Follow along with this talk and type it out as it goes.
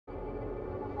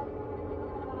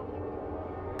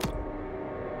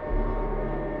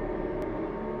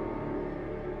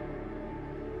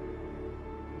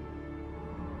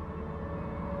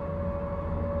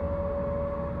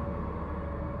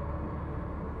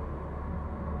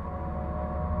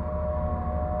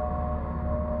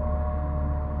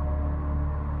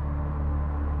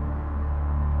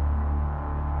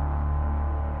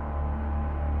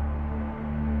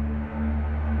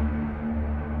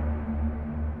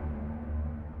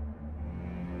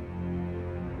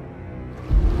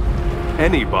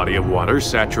Any body of water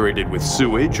saturated with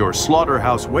sewage or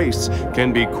slaughterhouse wastes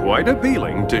can be quite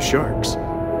appealing to sharks.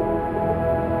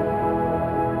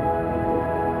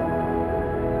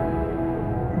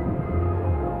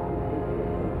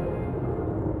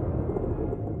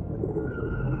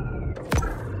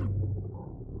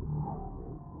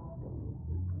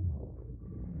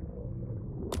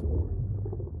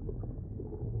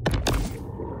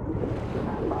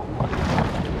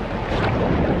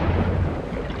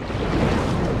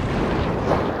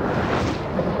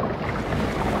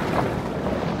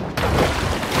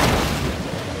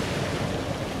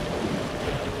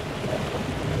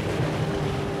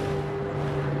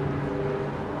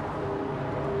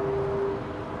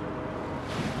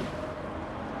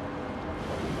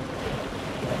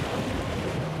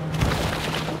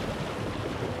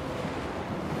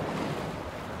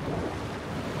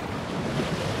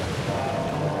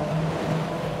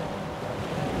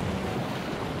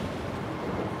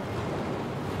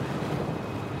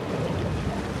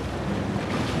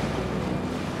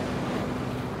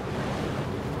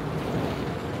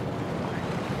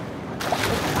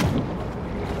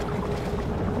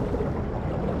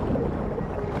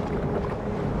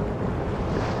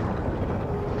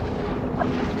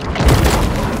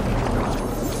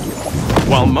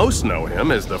 While most know him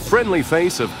as the friendly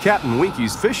face of Captain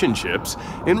Winky's Fish and Chips,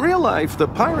 in real life, the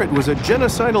pirate was a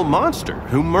genocidal monster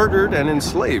who murdered and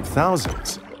enslaved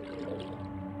thousands.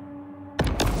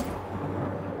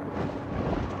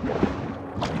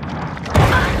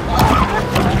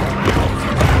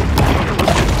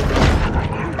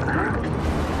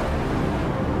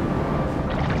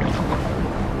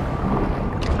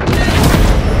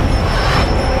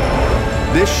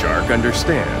 This shark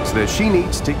understands that she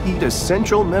needs to eat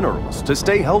essential minerals to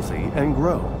stay healthy and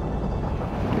grow.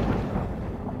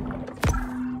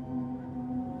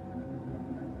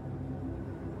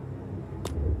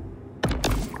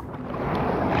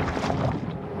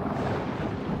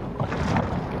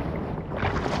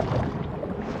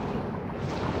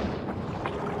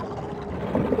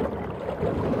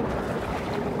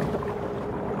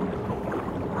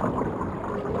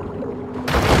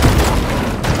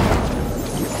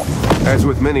 As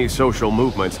with many social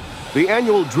movements, the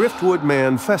annual Driftwood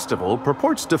Man Festival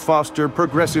purports to foster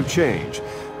progressive change,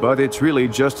 but it's really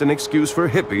just an excuse for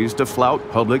hippies to flout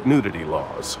public nudity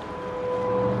laws.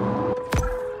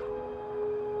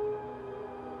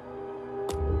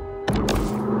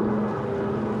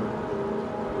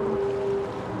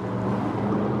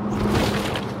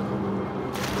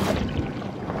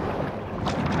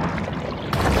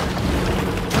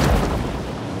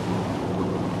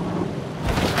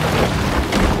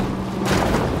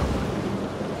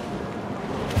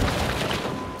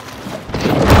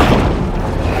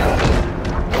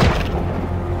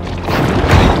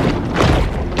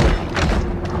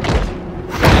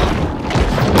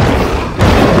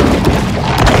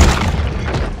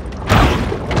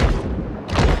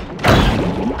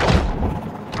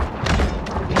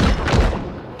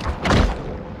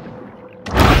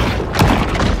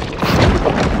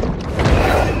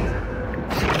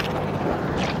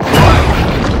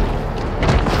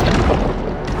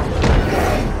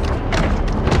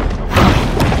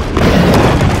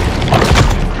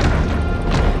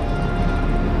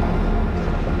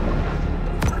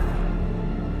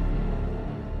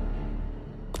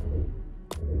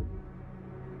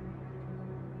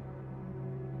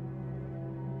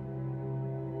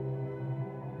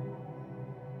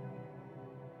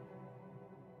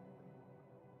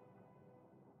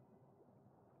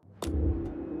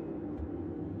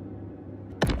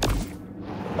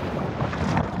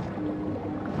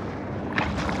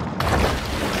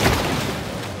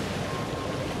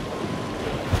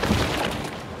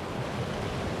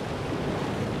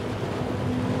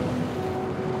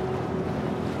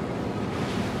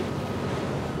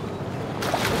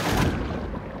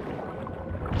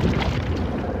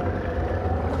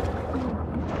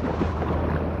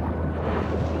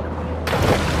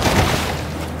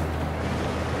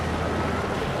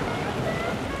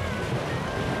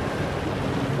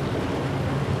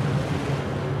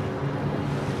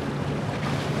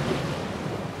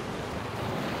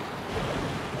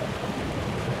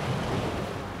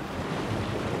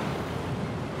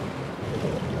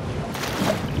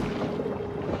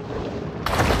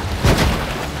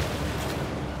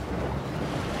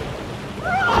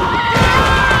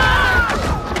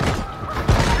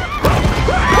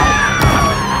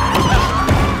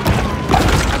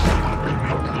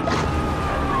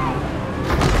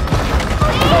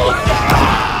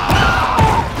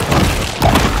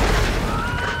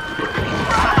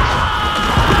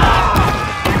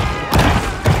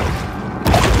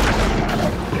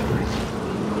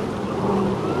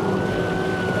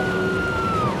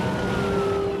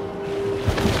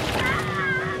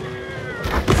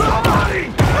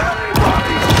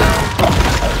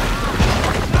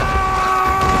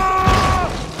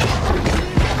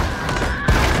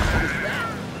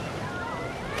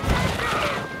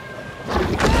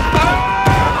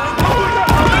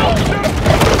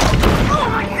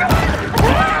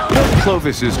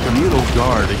 Clovis's communal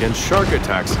guard against shark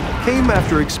attacks came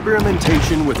after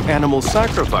experimentation with animal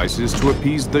sacrifices to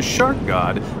appease the shark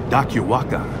god,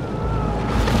 Dakiwaka.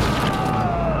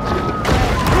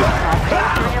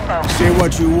 Say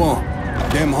what you want.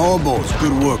 Them hobos,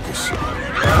 good workers.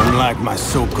 Unlike my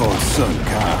so-called son,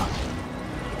 Kyle.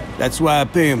 That's why I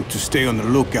pay him to stay on the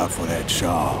lookout for that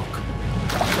shark.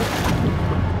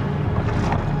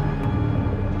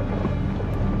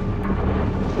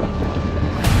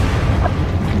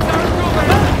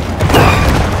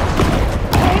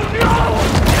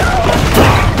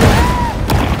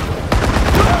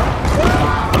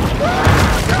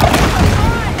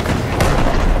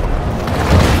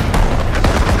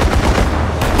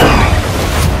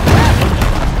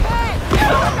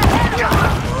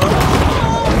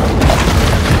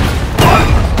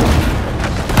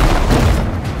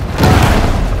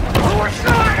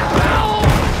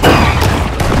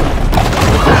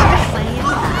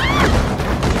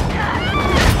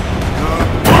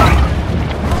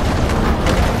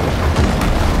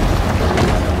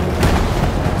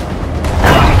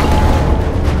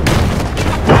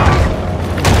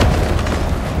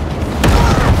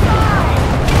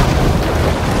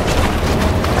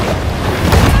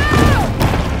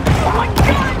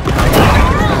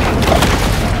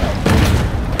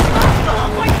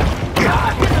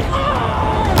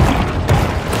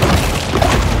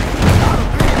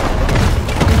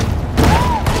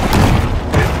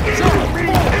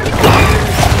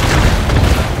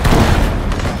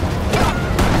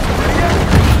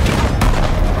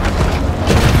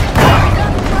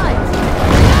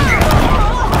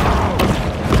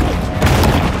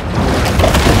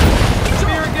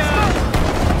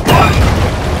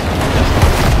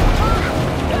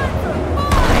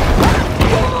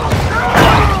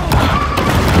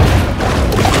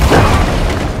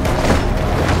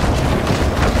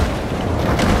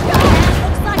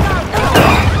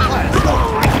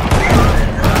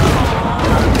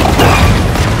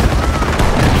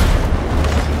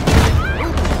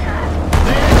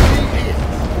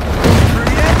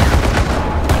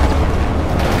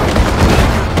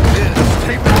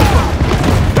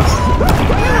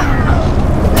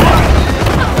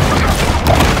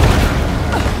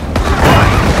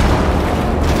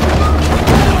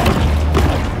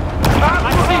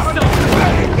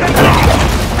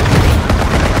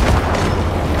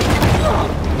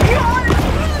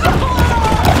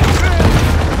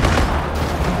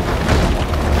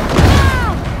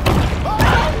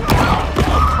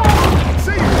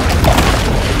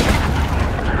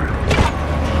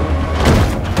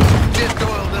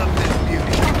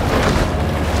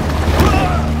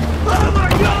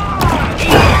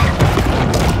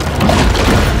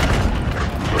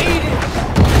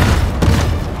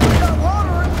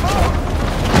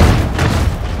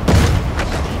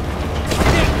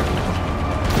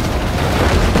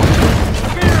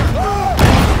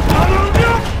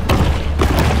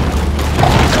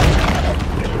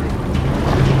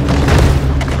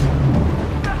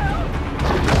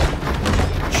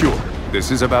 This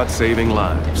is about saving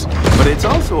lives, but it's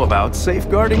also about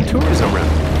safeguarding tourism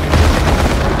revenue.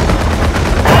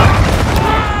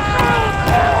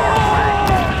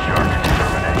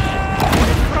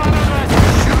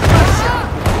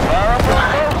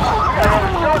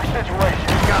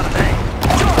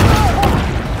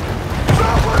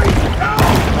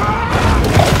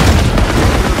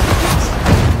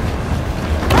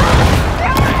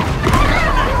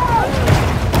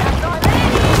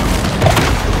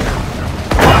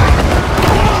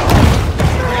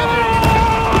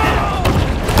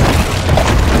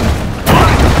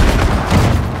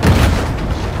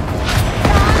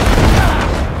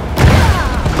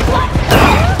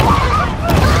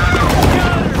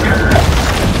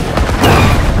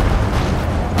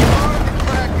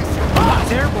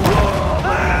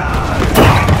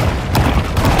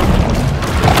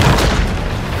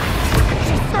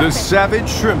 The Savage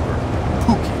Shrimper,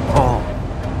 Pookie Palm.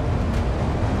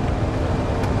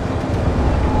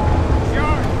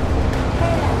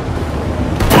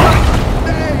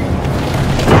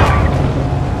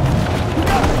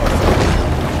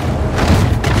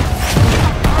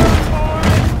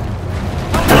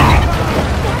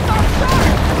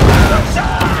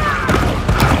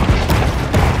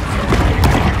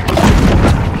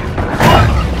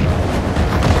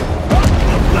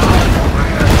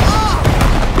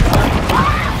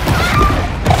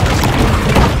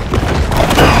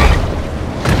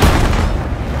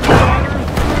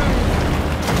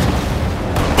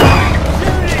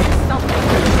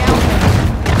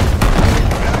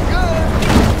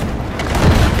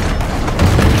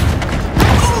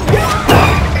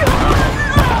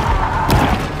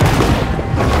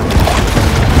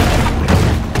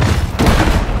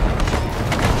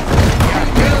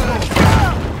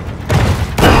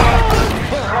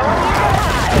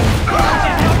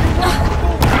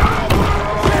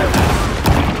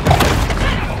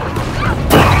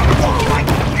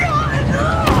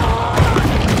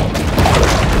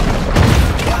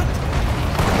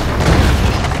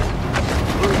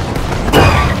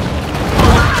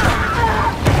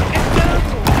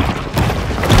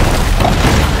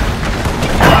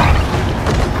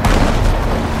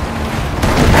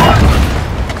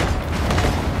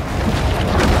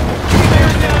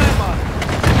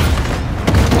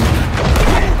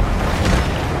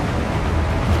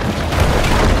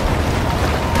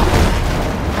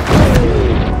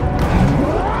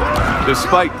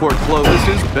 Despite Port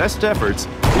Clovis's best efforts,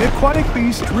 the aquatic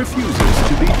beast refuses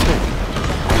to be tamed.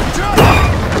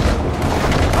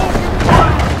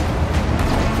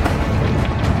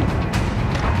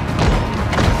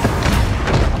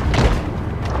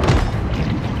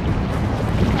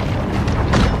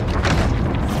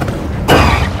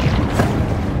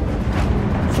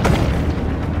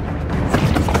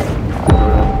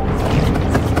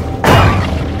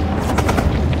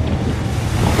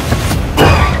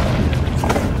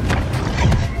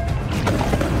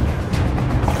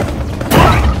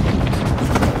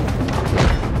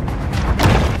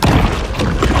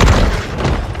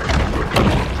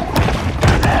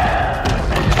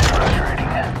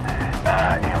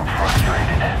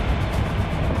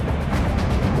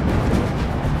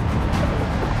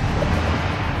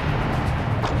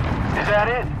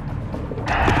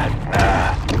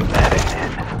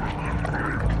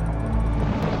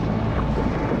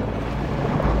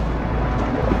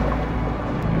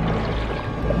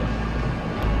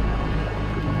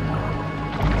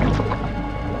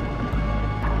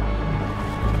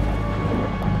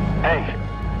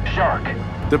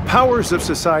 The powers of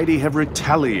society have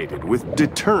retaliated with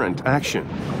deterrent action,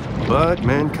 but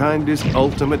mankind is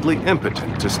ultimately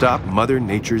impotent to stop Mother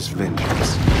Nature's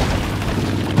vengeance.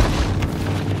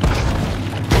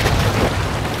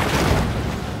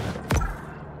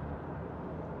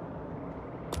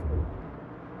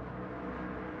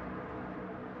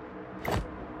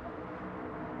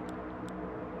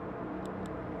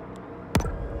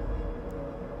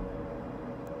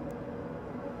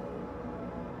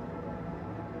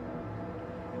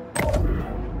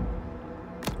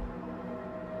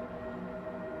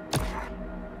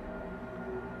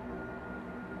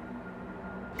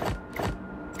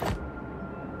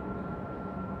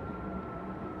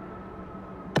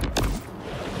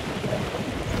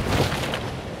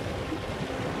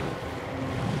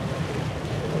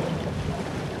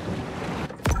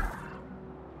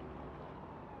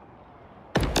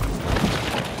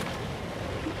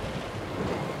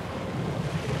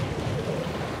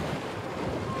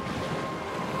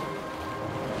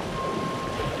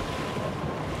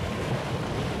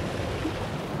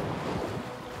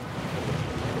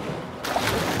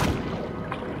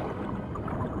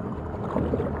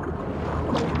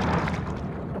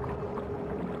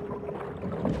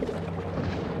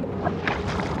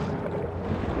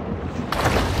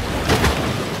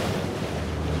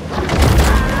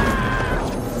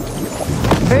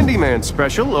 Handyman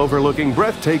special overlooking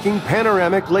breathtaking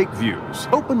panoramic lake views.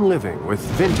 Open living with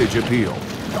vintage appeal.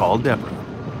 Call Deborah.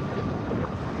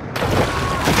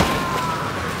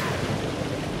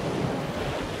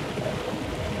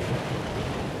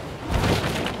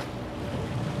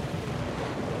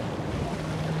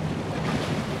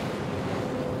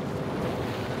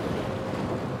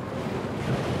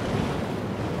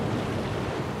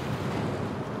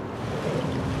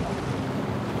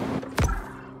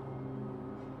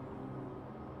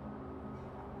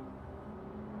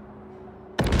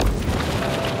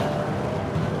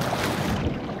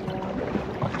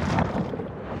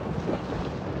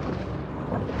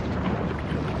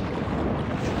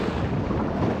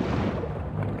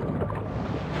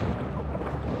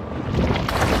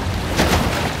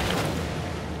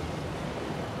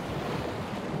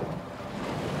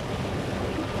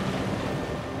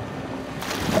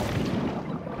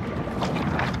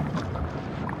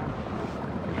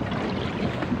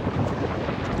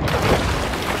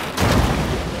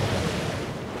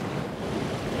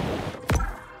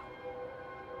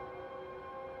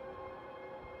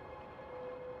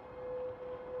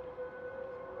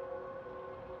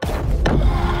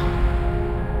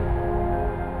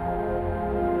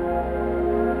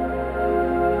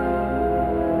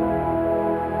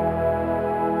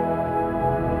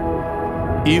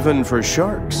 Even for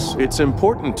sharks, it's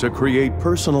important to create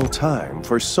personal time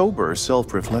for sober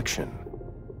self-reflection.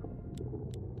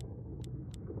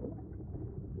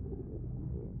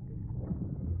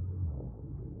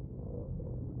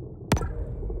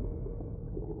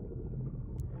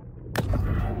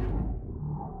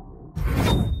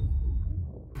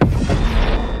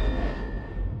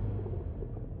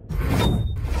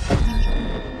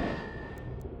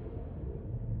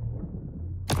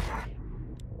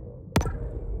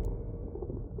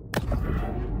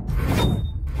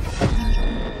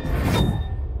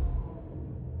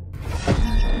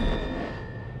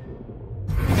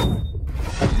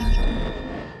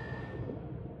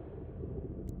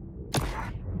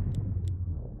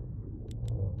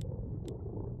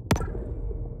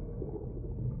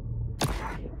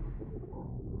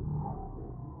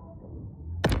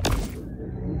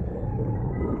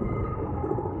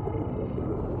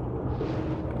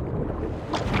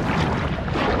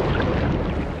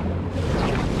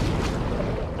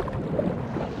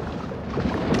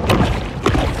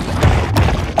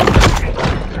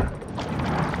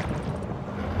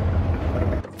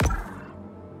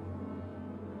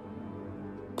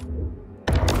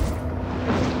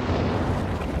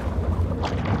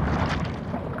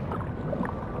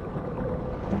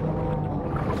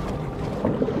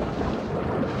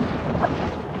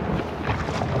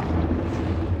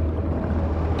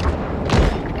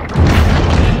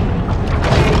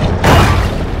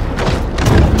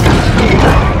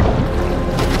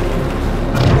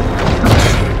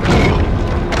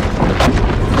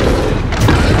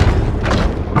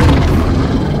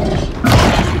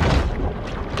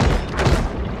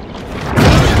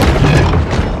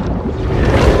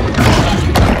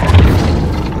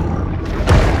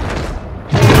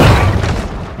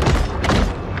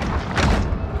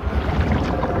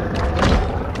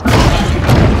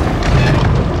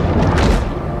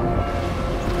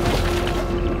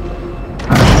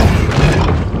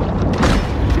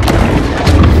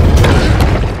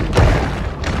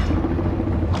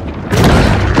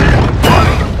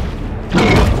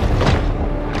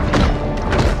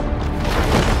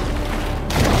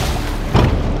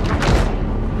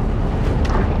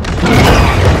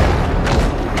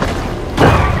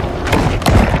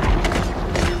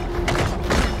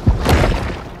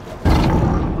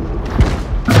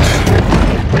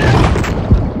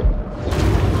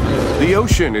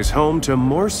 ocean is home to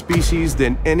more species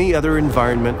than any other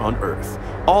environment on Earth,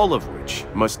 all of which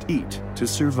must eat to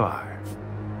survive.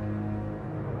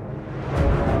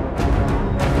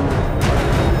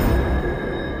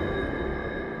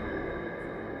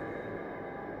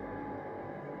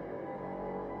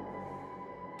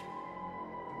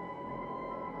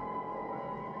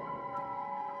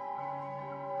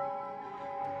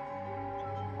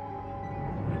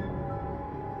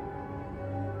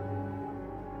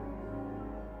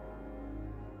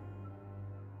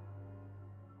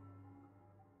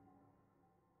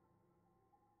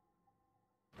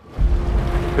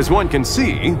 As one can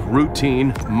see,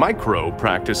 routine, micro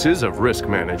practices of risk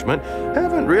management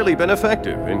haven't really been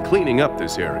effective in cleaning up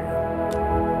this area.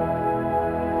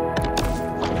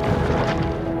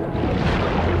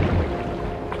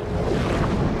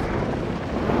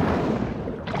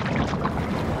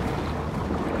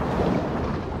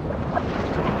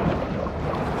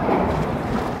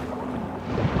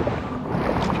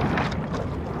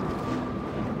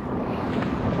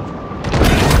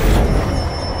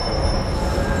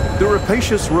 The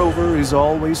rapacious rover is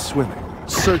always swimming,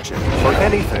 searching for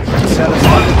anything to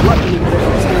satisfy the gluttony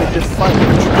that is their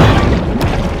defiant trap.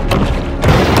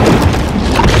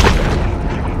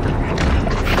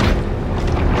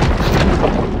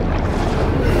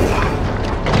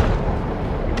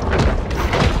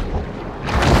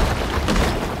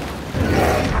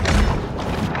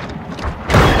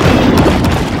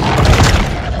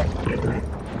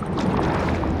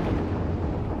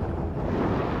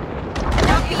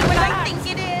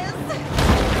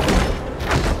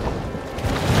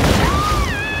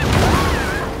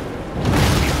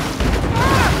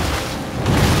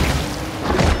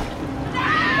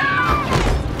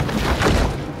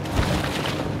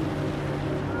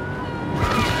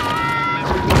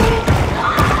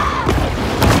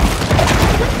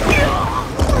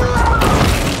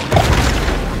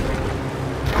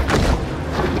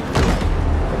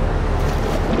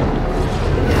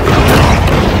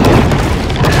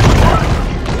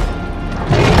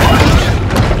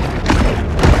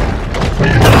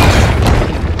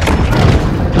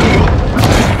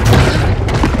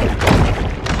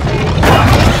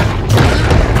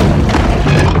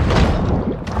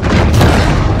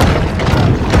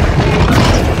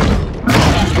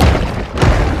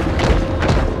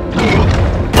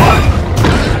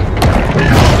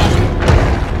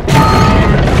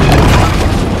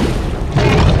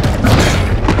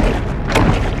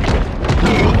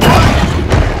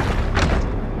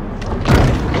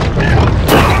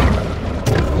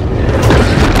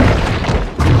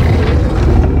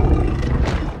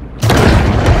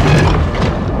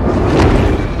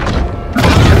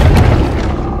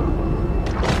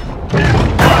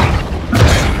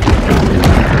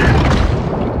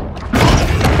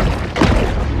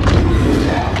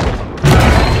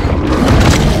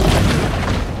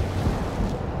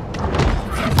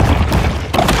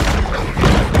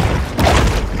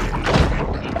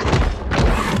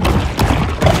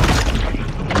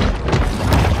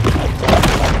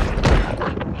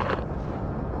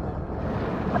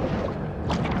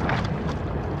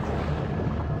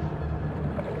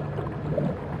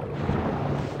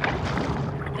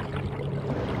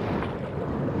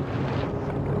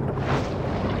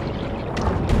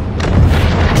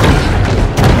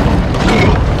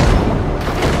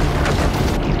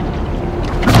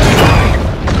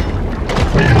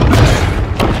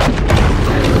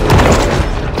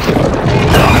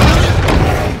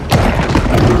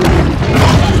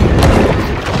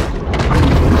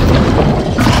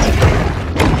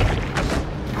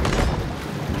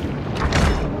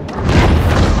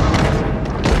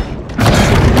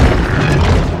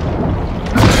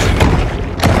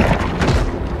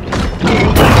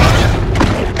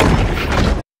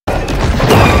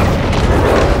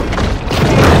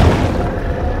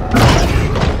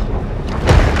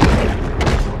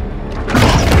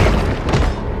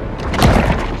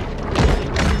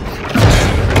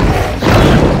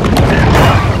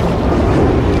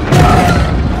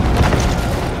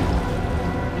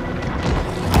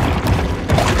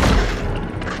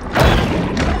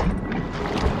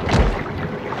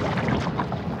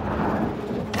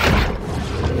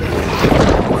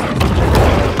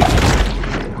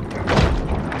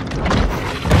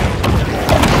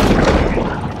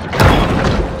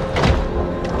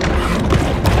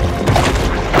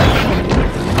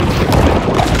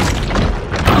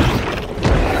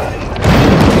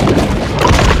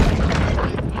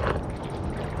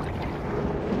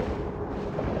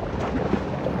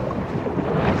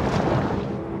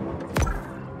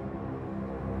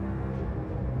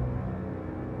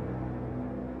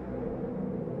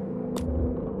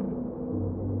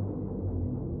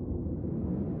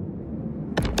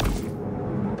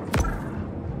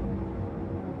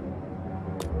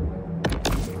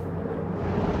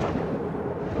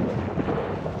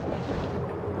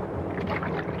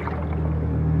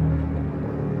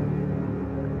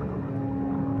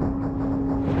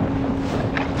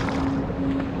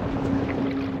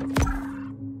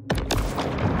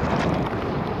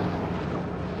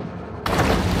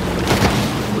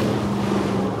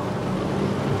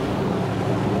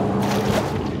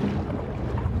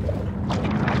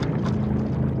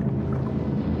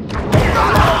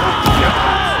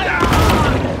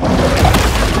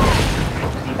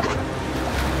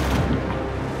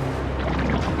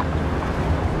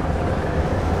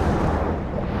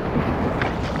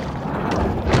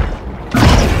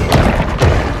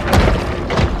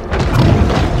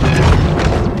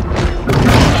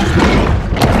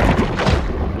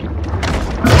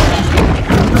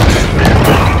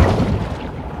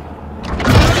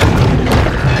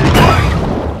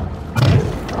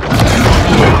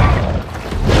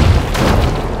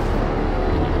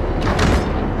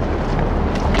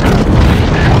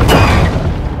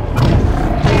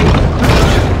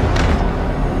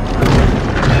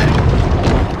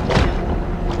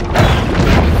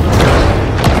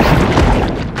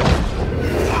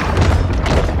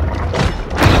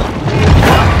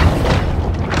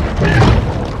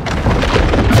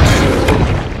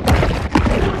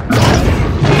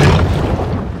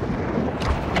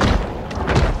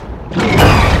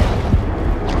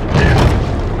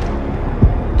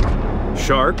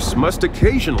 sharks must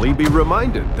occasionally be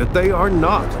reminded that they are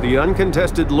not the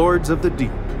uncontested lords of the deep.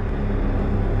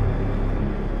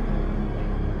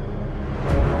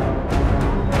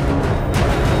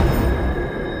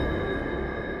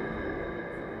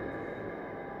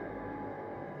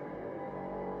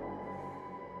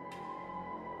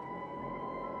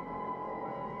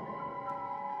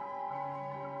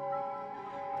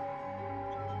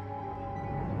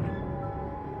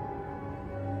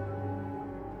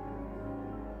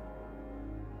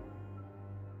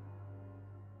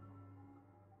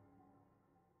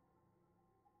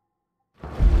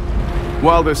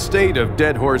 While the state of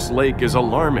Dead Horse Lake is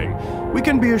alarming, we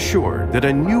can be assured that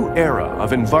a new era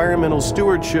of environmental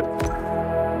stewardship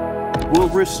will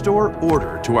restore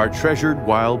order to our treasured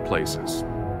wild places.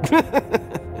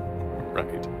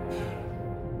 Right.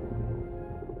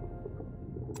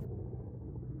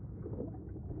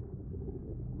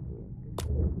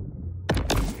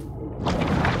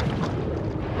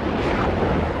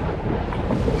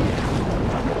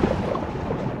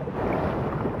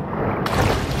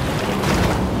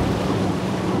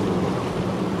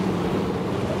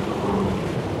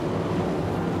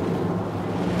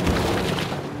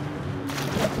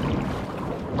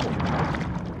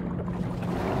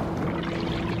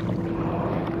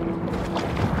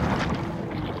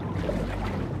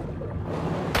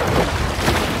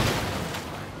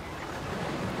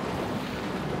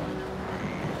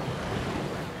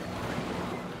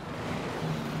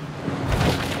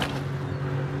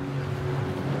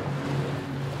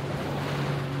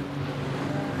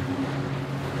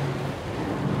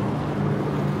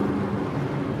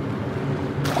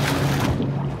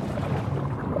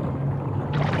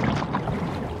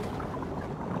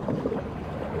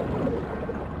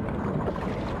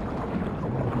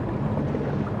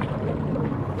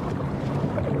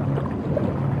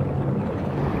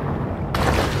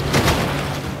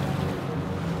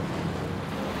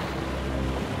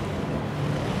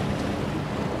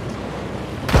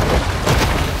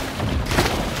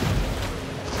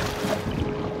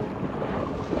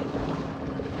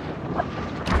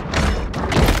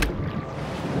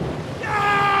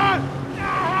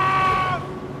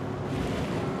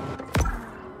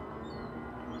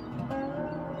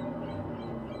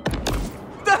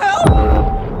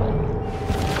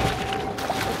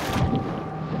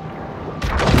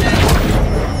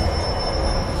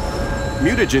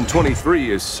 Mutagen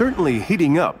 23 is certainly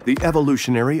heating up the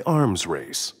evolutionary arms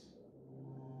race.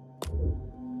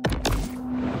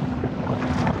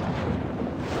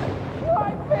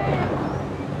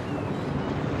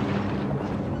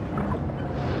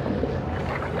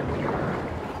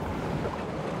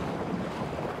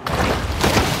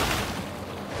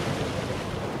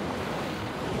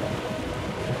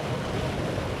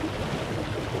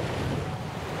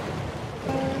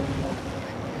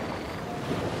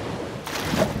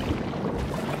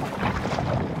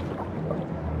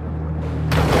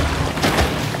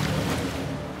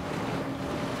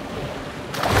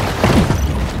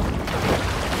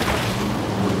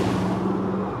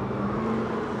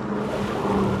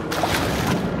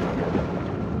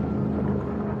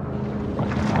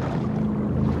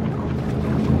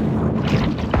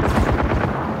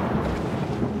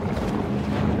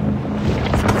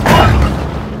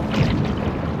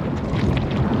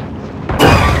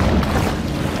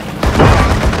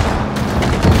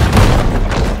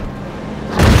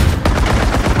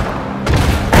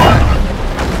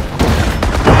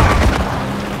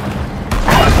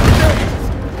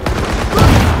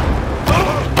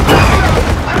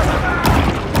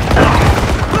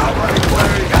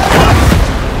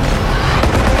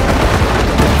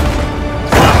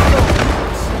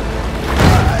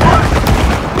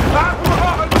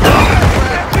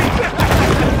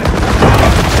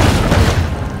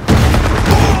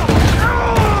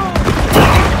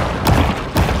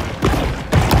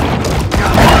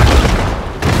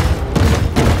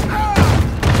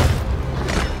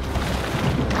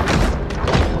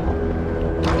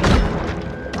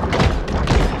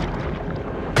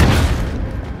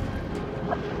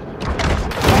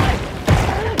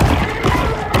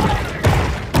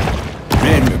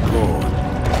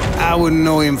 I wouldn't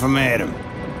know him from Adam.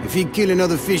 If he kill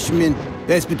another fisherman,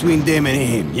 that's between them and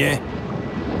him, yeah?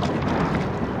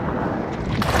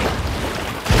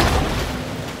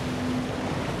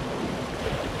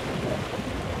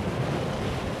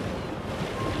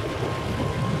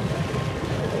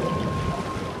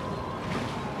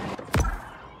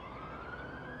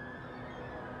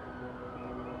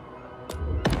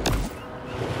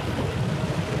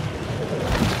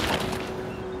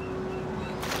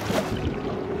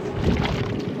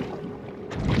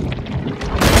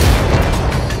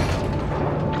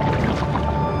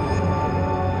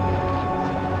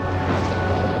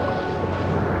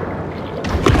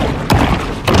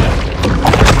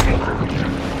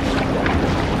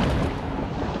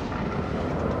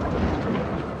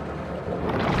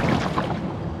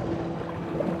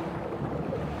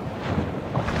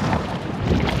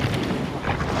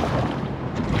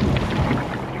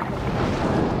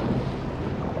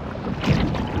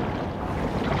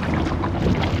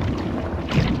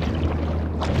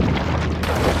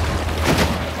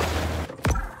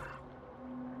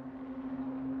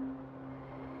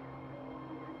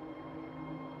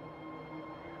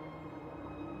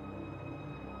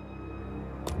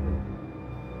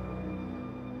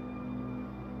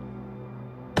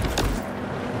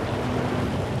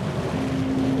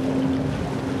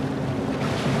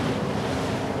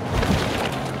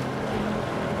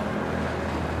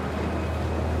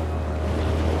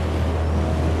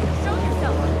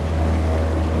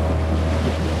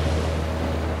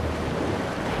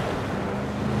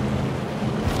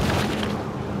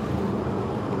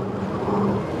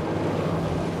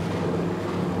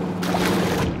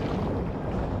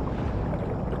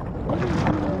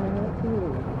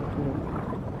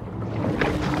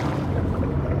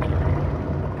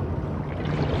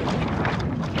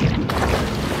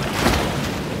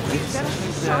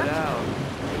 That out.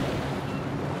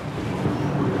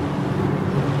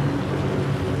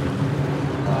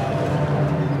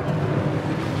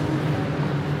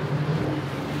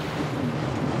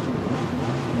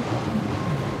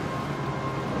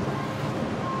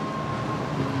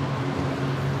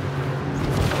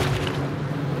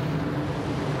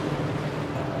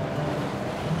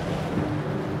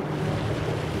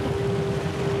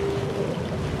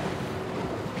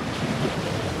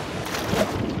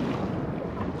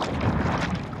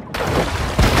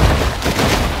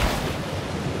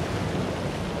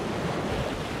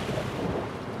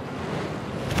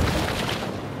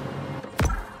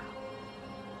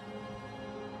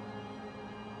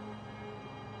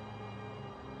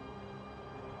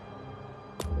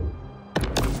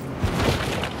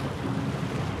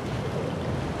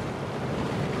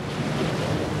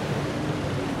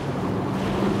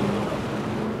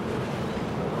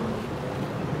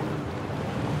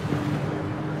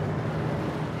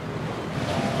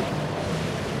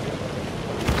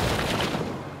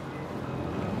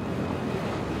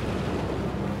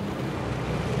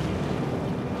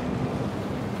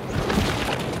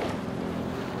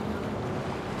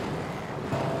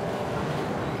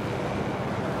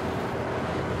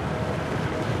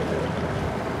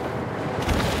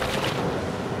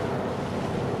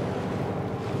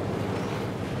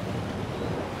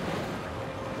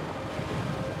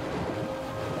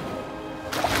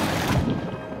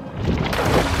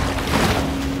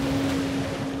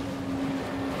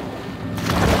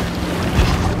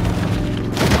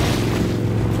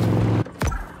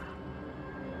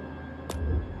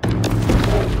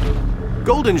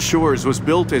 Golden Shores was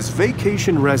built as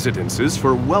vacation residences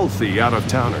for wealthy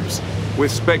out-of-towners, with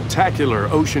spectacular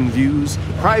ocean views,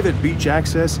 private beach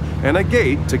access, and a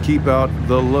gate to keep out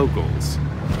the locals.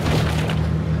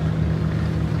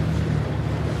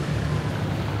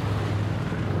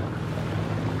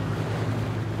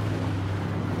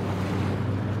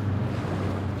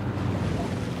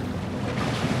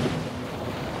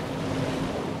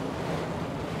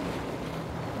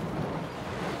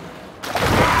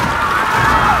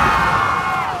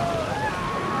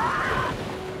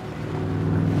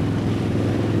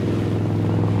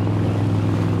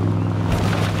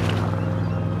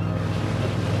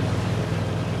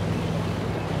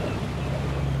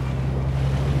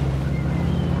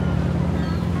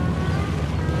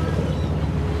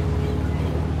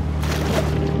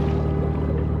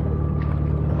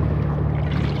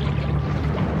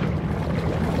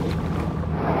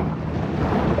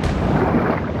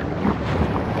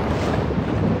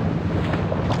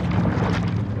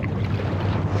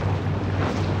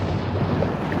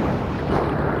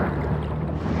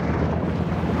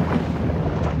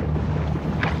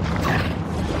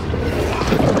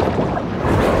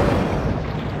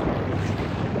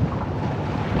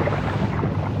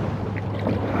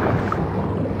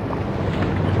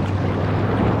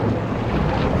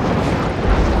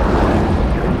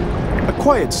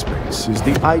 Quiet space is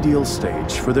the ideal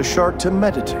stage for the shark to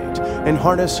meditate and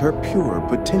harness her pure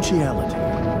potentiality.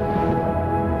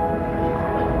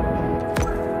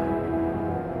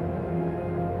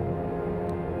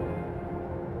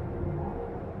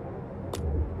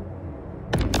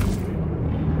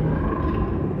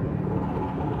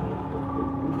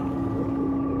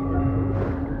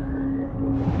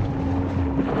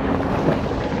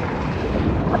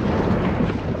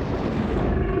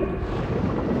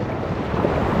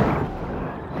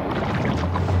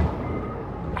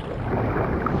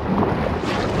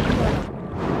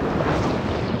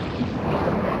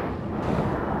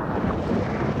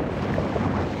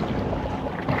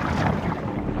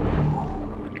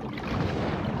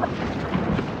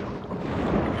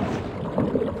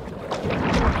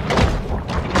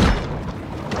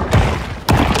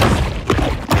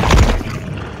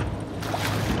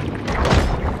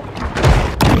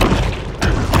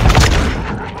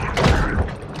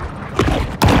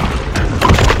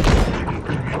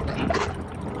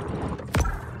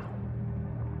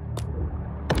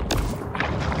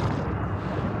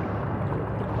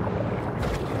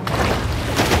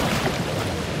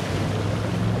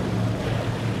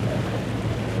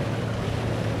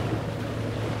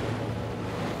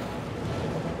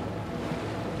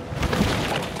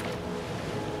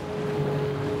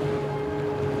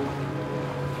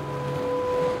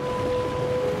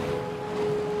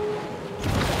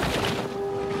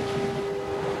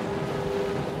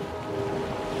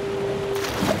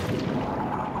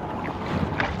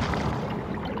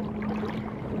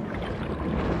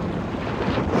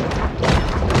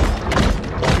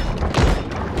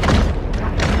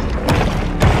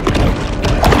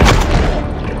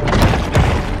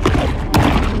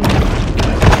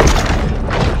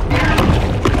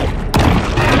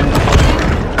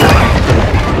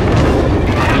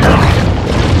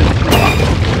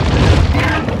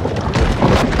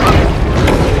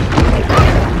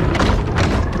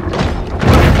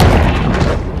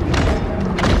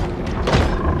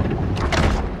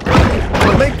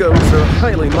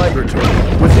 highly migratory,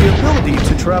 with the ability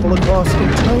to travel across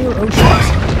entire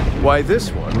oceans. Why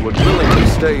this one would willingly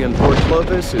stay in Port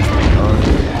Clovis is beyond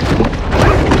me.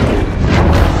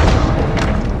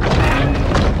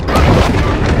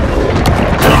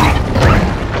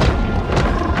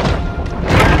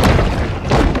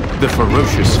 The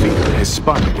ferocious feeder has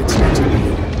spotted its next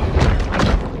meal.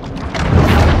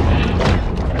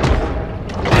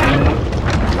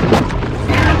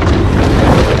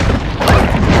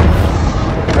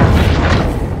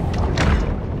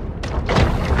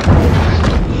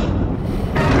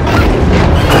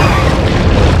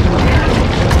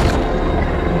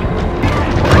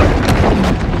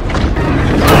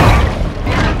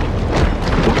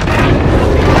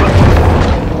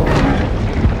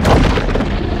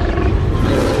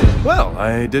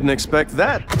 I didn't expect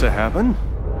that to happen.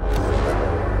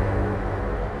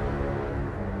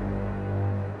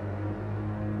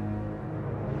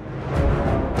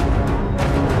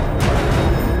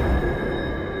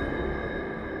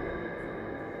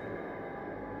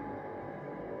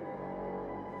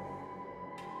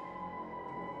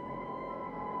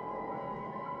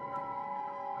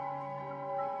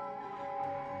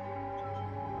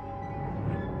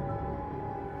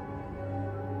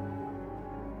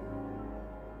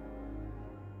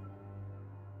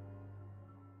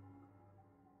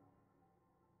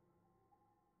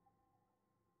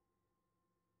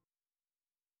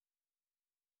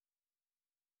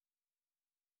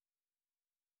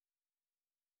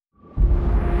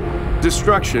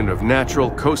 Destruction of natural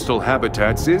coastal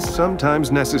habitats is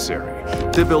sometimes necessary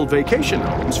to build vacation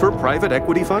homes for private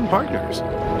equity fund partners.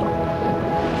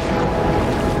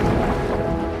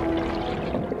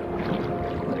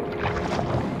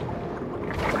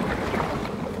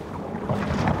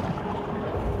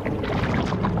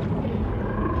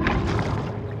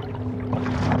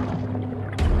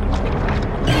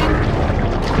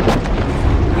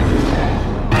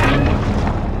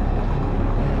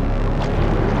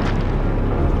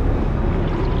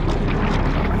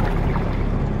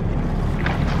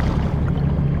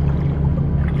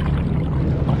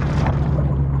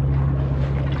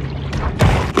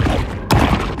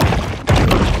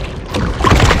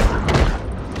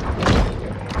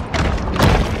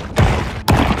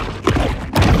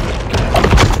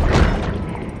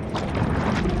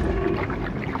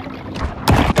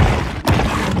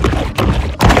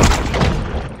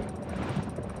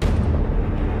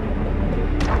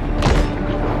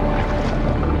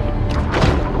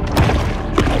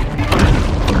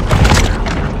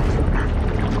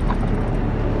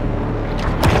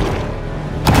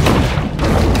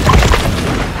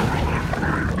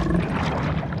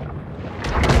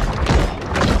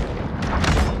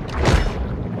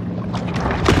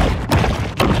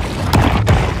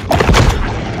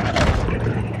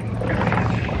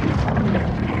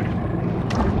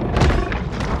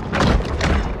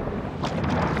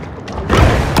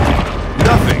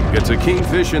 It's a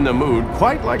kingfish in the mood,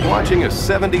 quite like watching a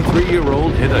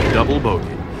 73-year-old hit a double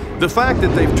bogey. The fact that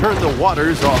they've turned the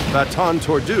waters off Baton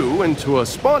Tordu into a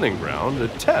spawning ground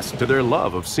attests to their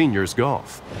love of seniors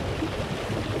golf.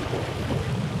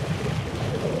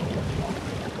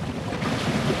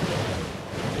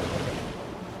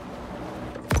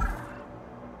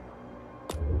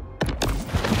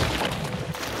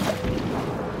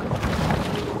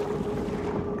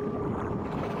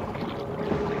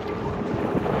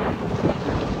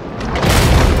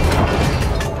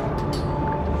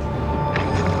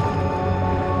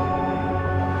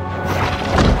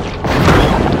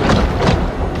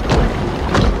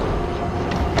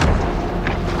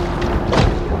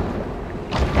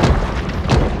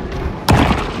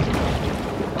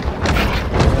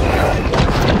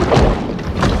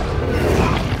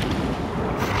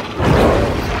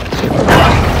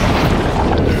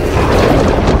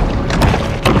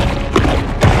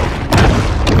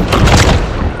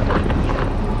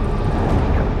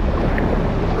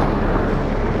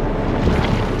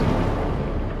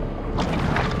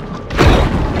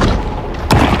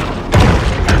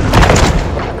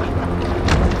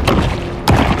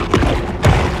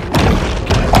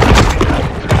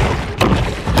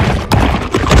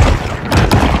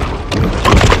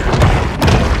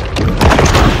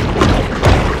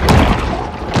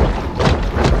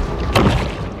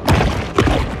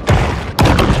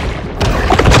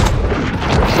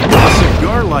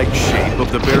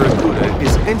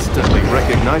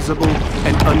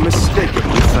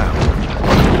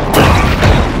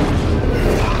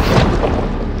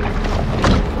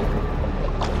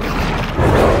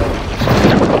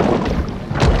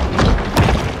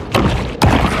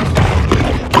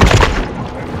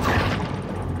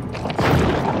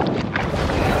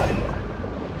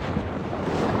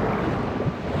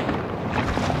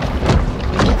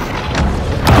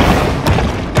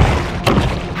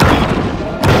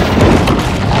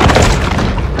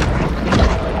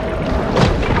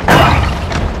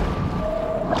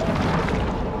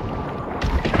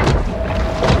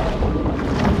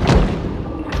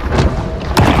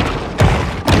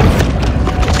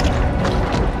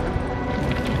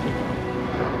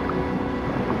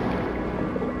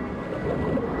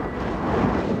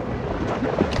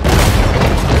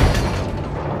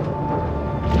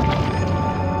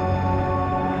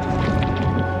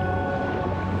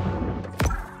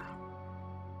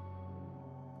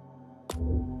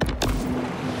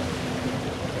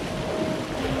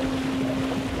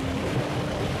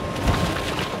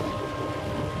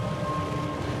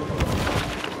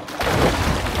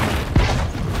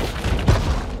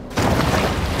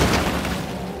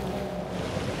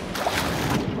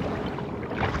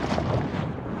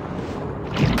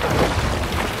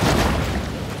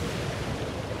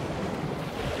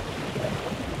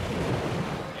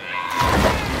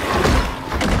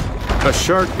 A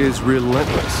shark is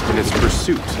relentless in its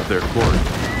pursuit of their quarry.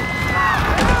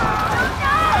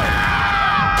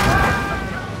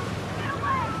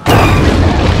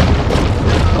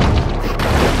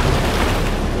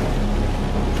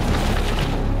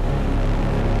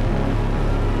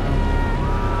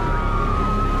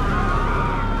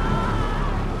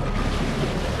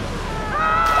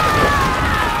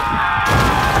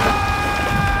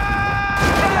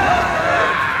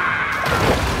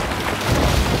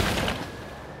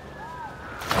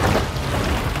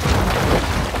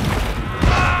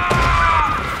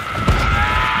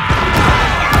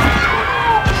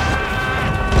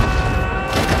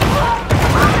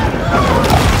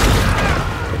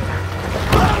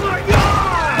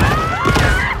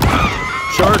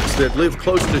 Sharks that live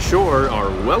close to shore are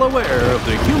well aware of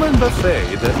the human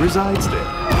buffet that resides there.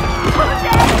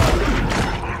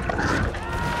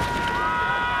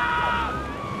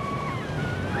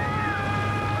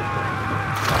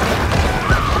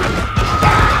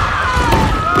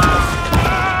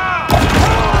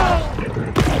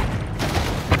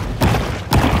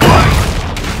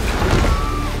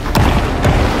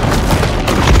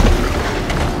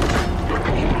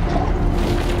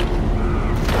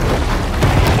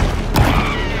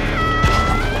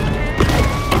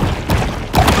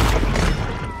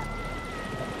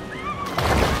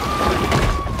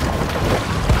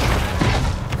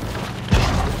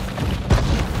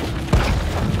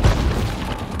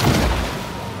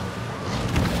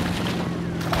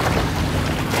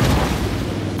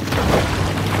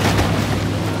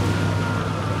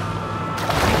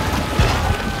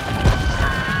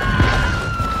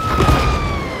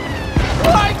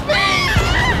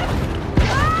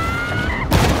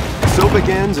 So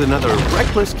begins another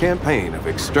reckless campaign of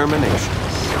extermination.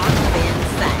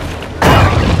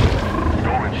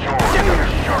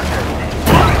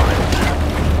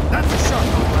 That's a shark,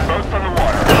 all right. Both on the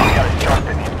water. We got a shark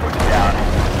that needs put down.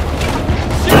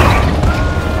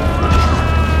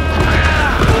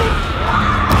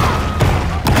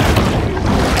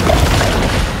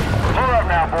 Hold up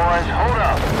now, boys. Hold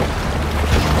up.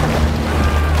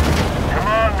 Come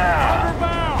on now.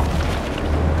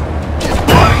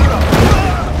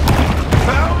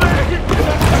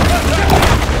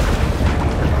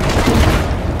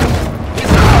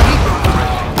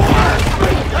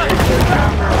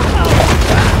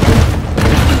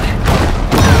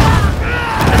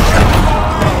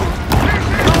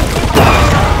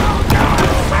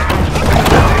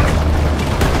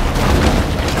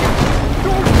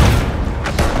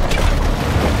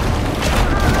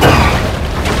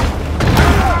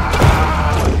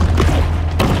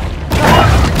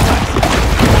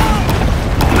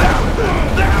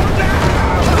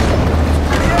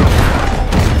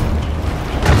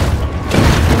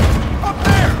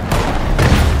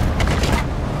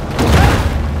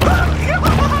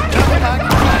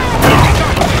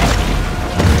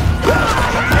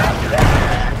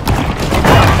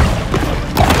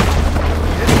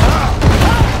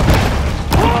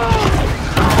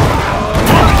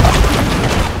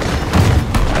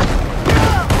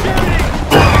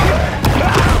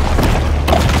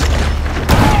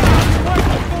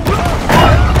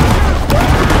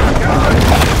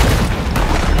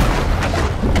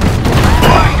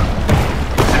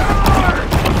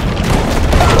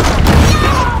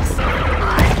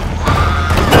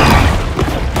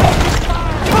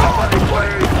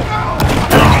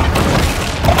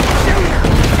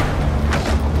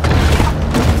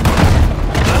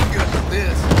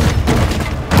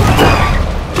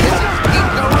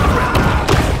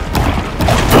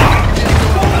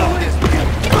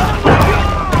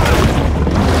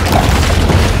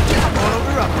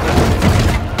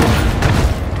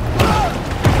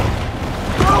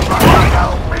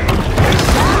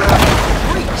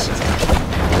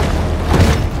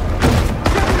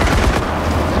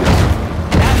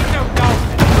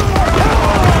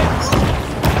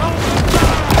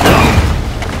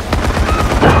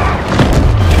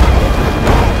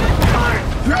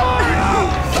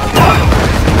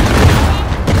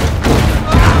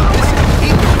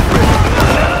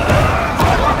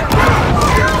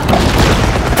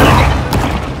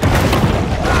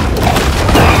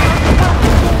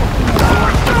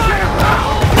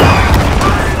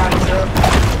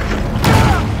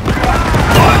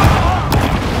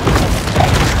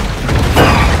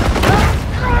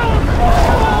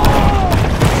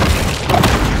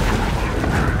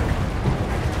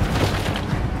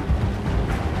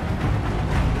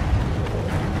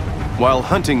 While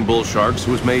hunting bull sharks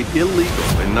was made illegal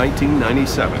in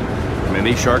 1997,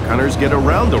 many shark hunters get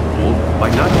around the rule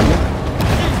by not doing it.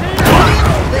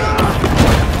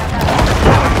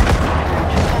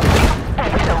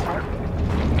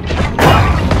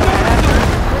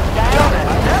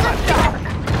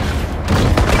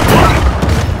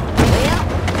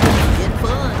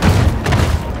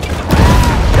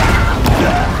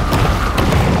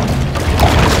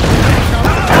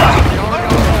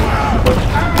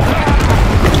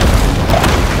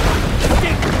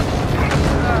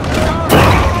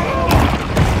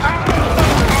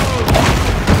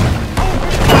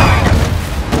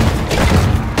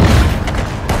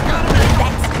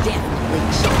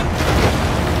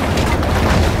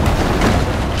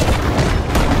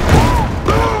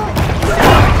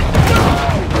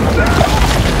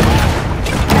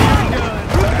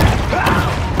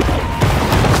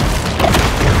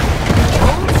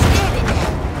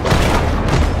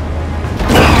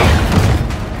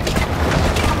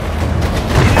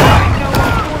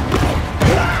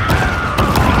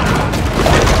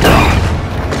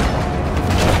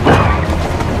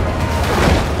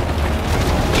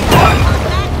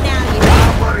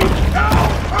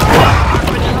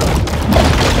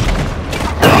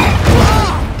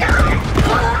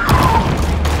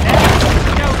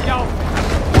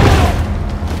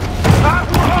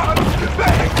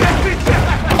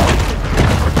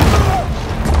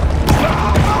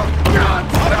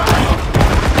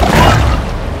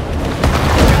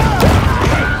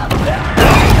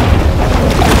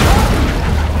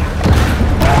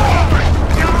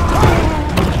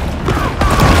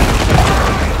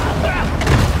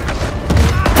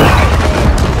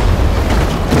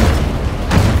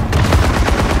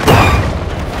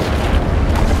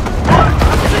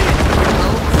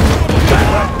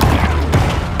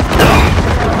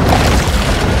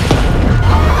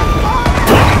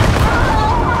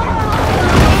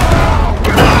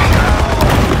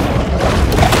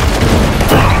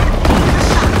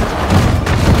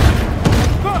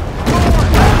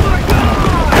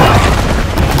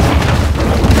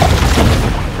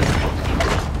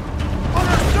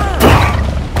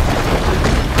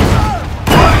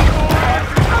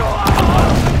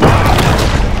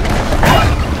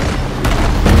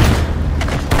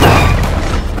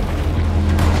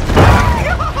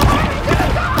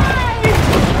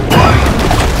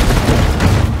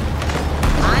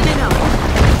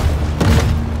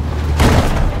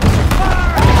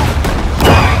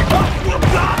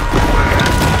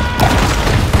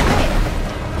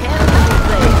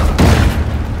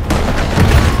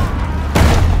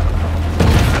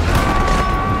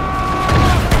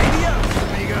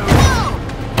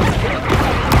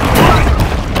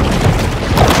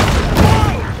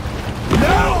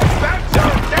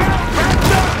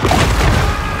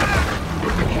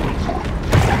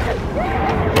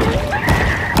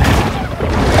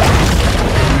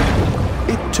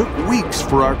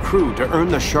 for our crew to earn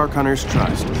the shark hunters'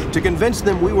 trust, to convince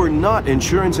them we were not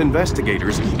insurance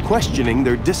investigators questioning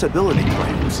their disability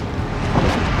claims.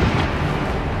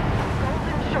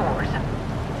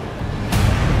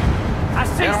 I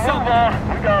see Move something! on.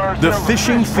 We got The ourselves a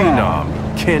fishing big problem.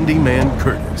 phenom, Candyman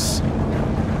Curtis.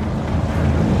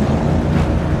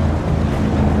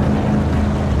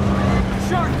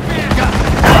 Shark fin!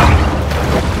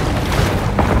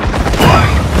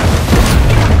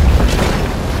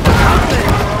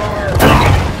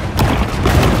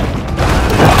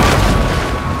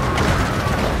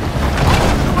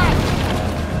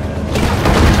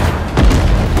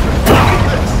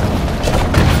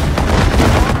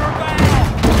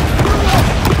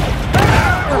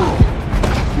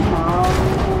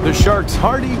 The shark's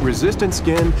hardy, resistant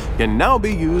skin can now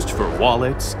be used for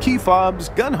wallets, key fobs,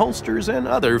 gun holsters, and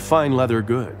other fine leather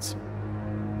goods.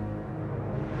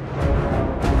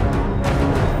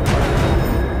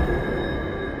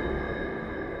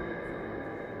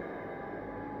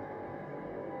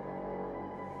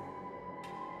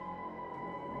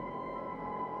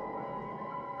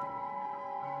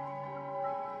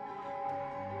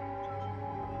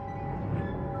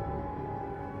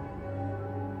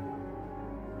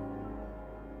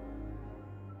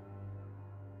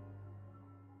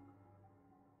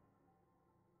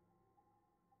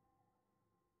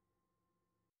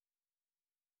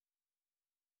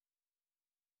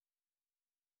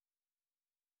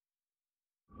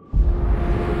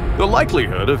 The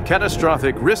likelihood of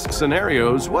catastrophic risk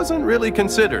scenarios wasn't really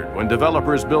considered when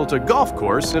developers built a golf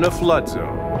course in a flood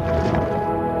zone.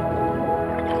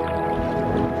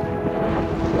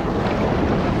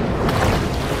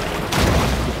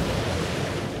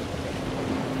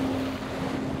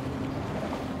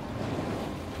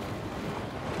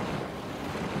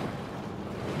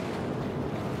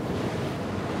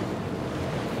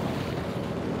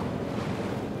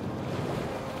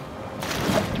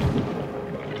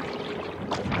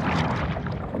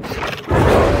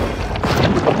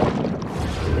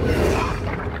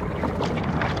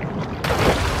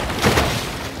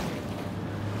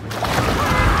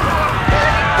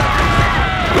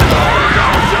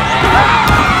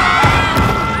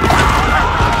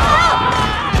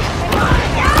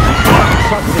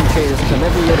 Come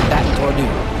every year to Baton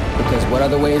Tornado, because what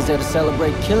other way is there to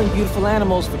celebrate killing beautiful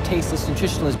animals for tasteless,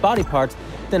 nutritionless body parts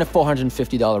than a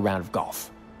 $450 round of golf?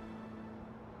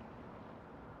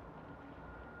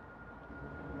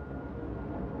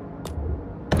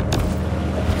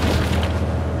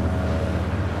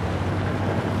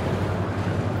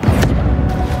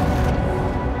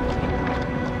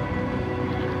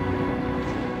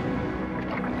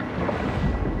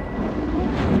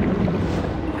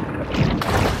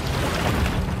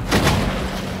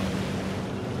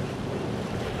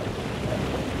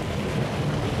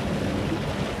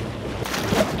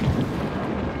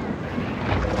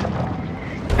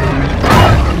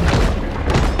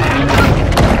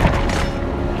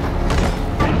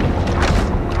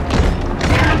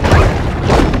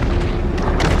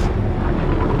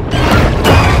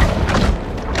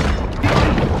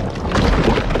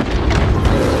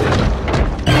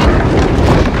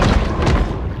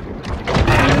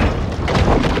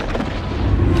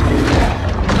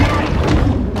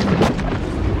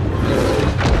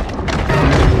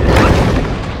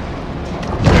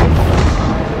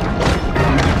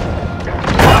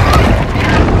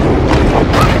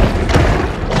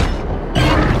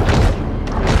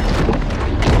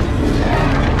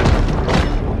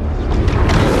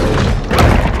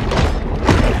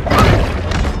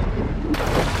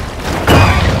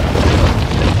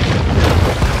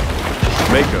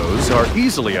 Makos are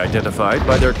easily identified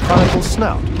by their conical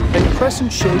snout and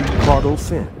crescent-shaped caudal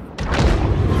fin.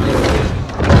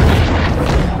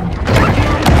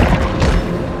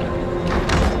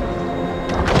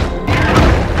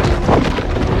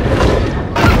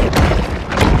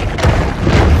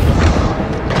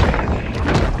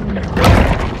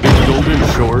 Did Golden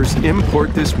Shores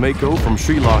import this Mako from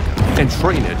Sri Lanka and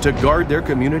train it to guard their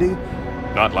community?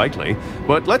 Not likely,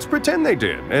 but let's pretend they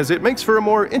did, as it makes for a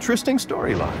more interesting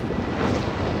storyline.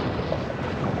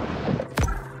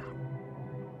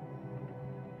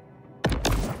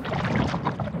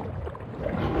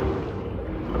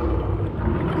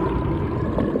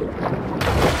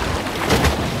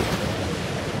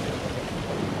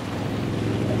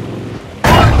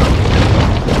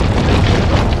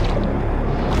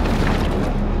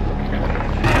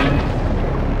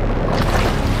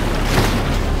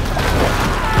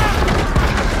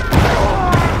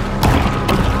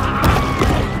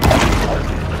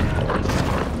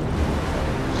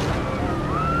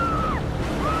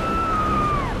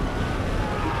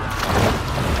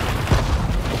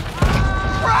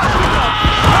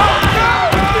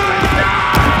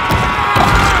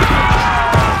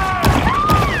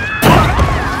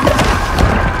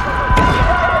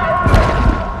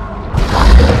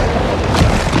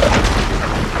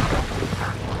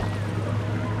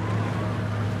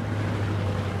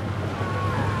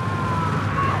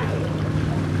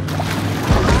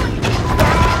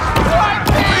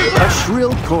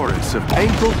 chorus of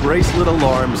ankle bracelet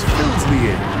alarms fills the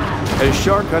air as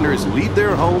shark hunters leave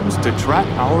their homes to track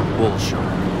our bull shark.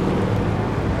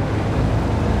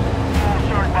 Bull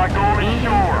shark by Goldie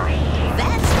Shores.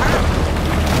 That's her.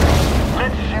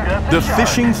 Let's shoot up The shark.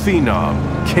 fishing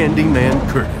phenom, Candyman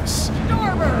Curtis.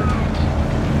 Starbird.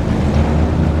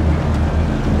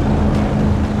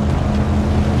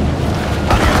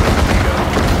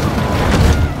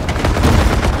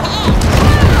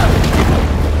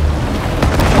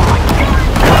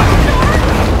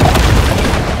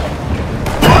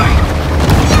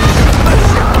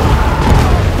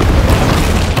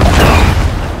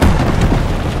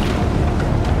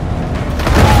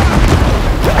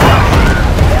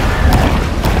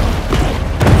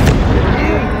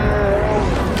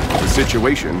 The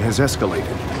situation has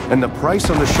escalated, and the price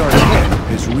on the shark's head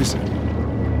has risen.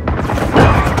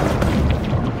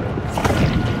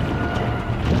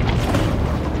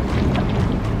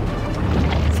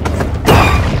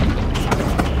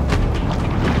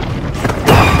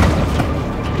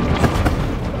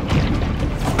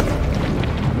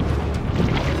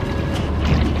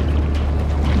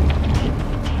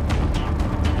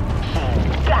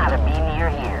 Gotta be near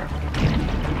here.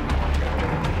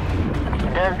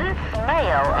 Does it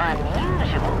smell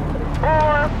unusual?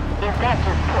 Or is that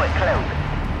just Port Clovis?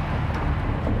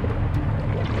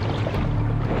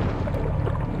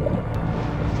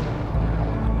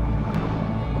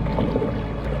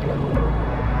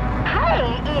 Hey,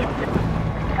 it's...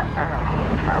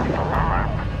 false alarm.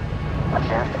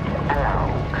 Just a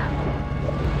log.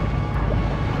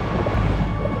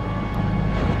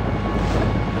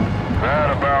 That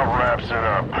about wraps it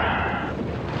up.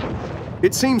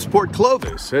 It seems Port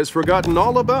Clovis has forgotten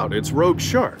all about its rogue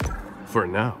shark, for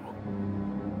now.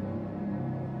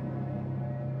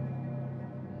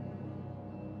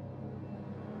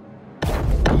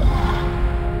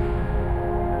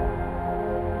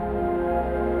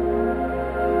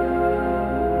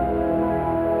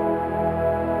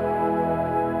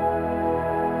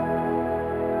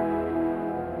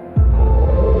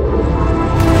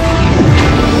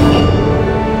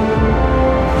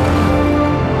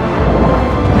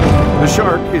 The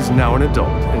shark is now an adult,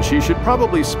 and she should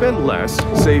probably spend less,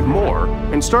 save more,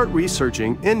 and start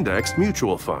researching indexed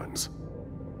mutual funds.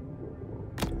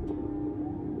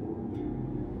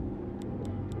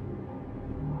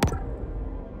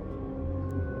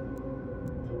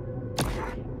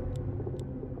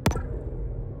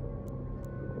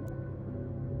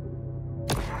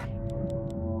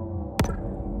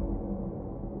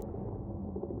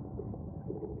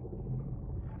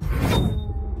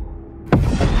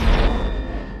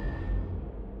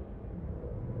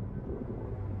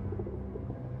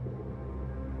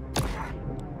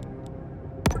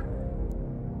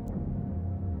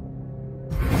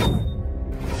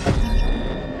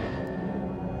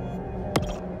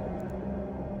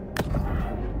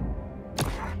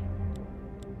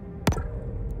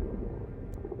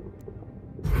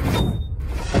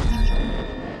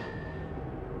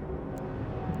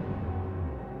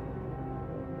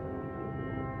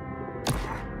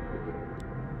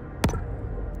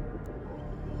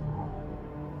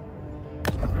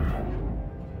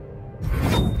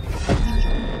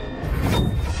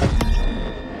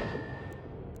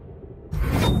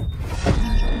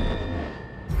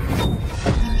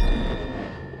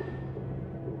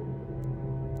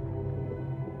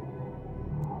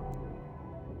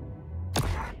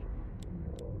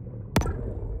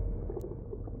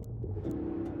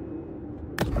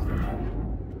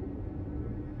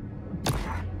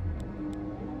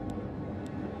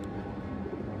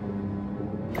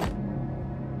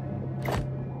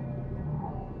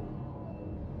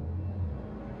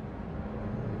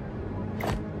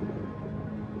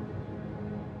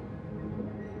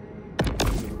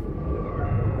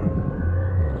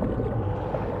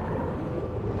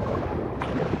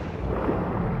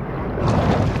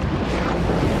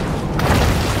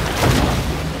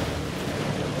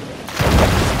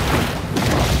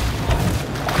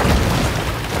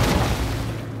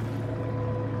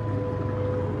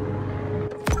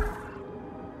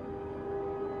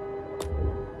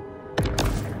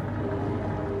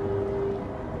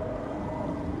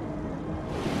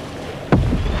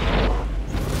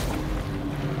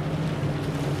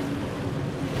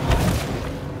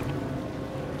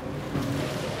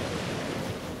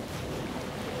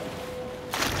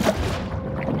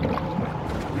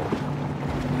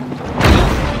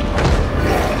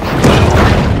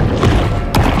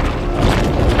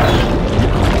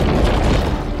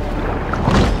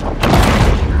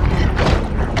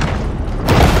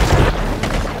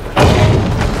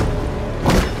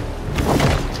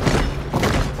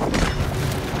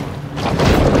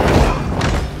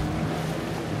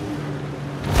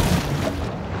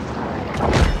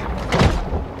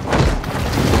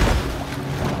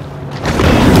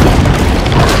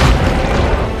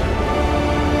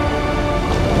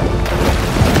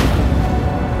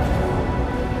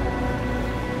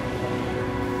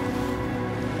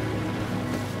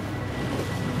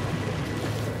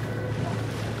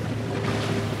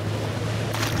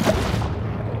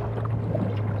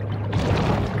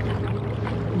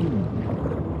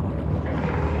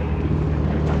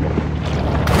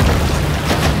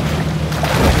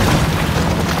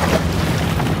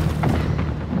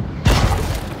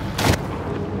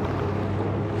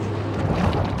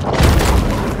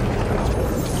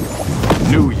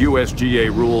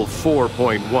 USGA Rule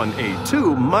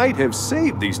 4.182 might have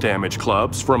saved these damaged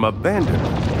clubs from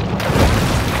abandonment.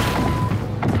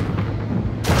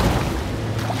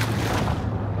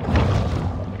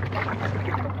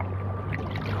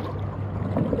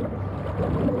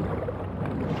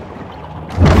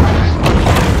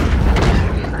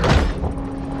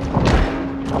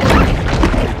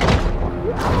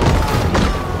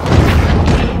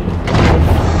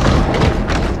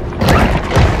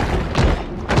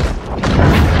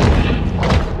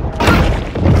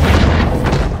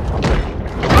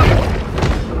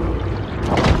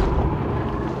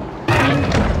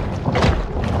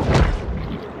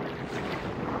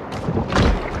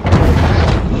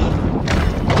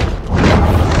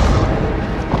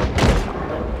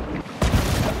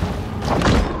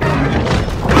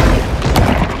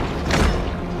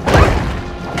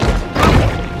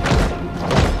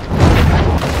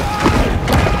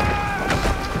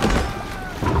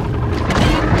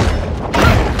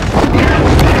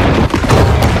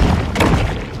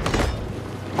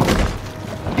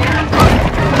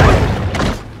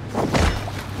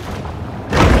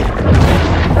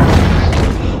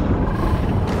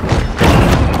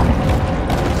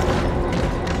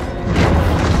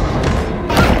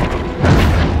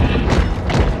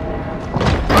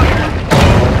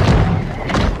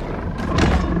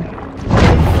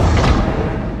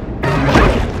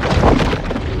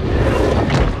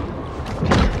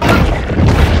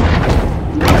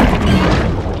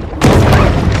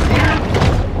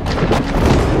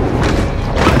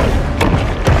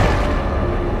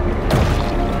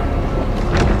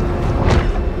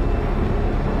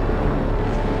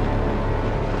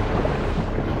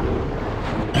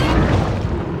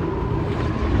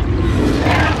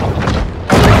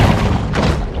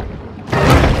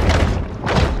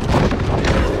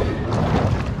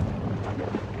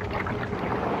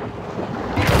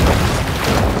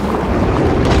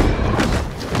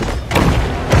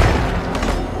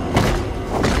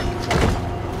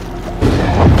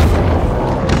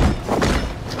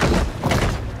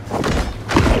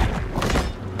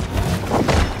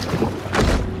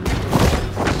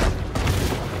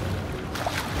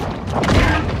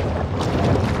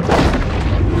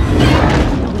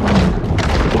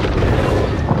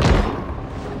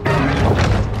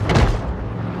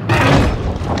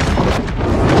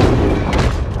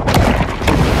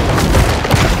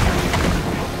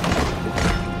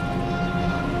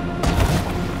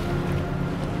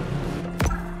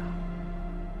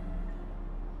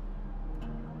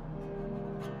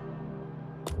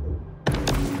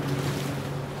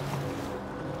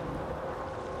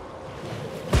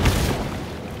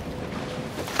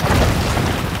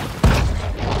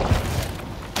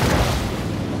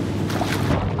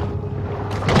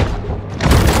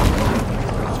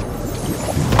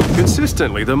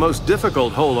 Consistently the most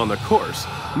difficult hole on the course,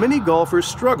 many golfers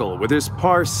struggle with this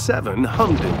par 7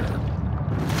 humdinger.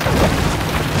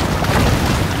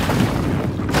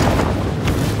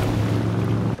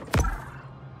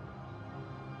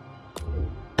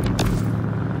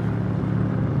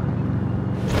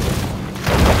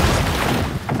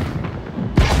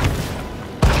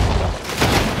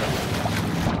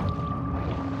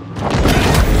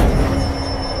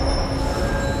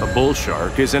 A bull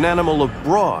shark is an animal of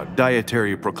broad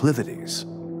dietary proclivities.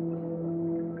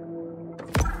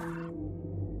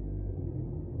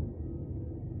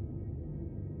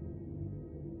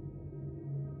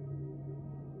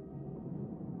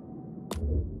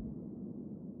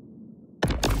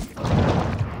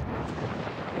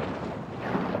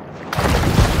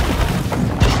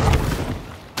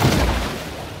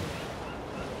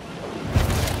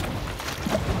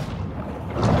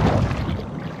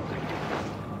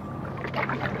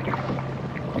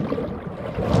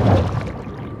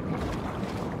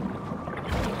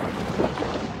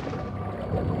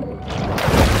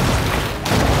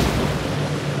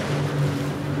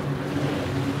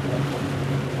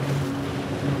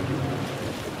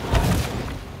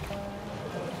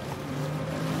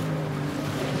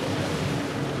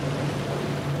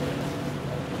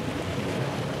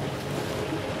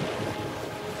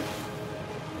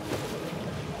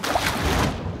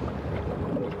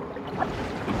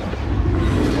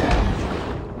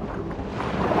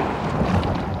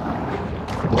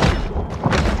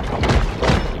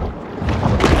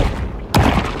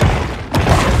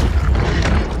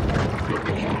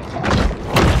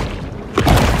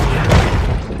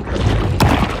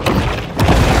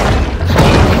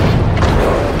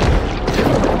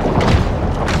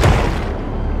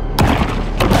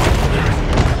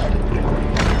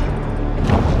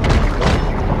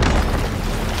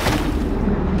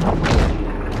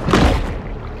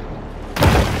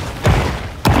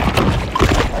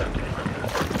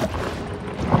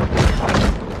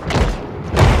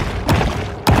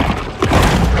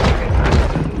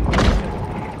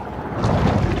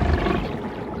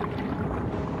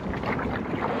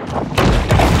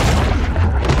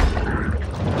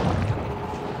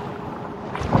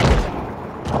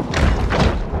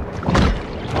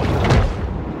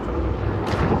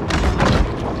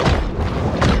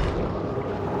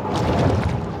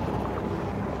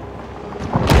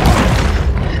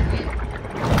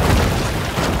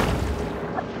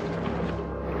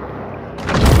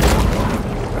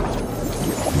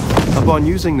 Upon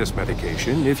using this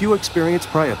medication, if you experience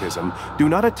priapism, do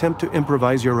not attempt to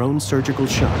improvise your own surgical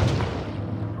shot.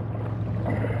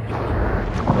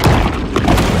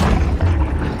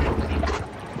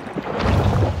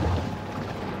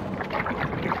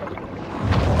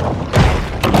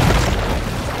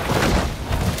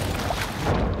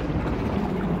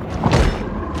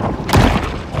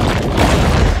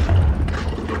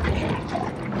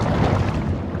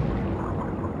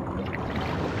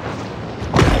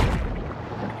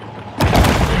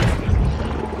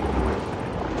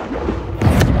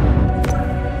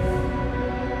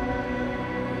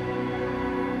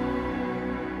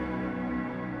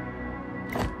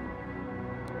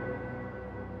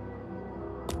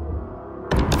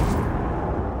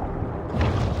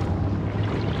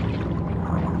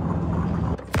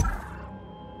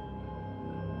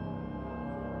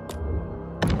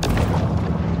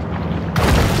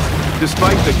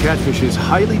 Despite the catfish's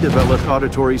highly developed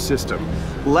auditory system,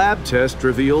 lab tests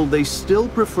revealed they still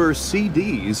prefer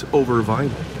CDs over vinyl.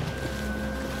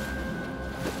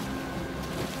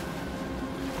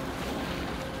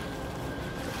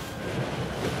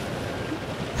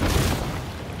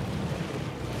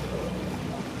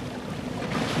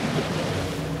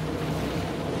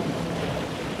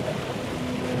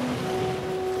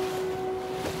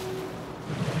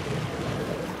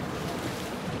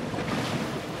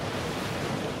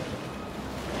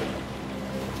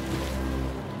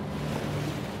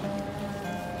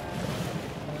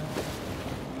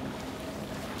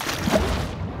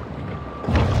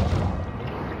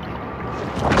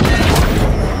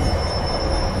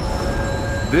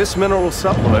 This mineral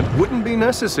supplement wouldn't be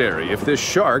necessary if this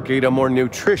shark ate a more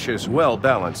nutritious,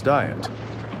 well-balanced diet.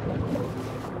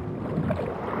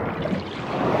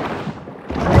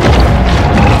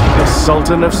 The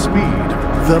Sultan of Speed,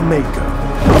 the Mako.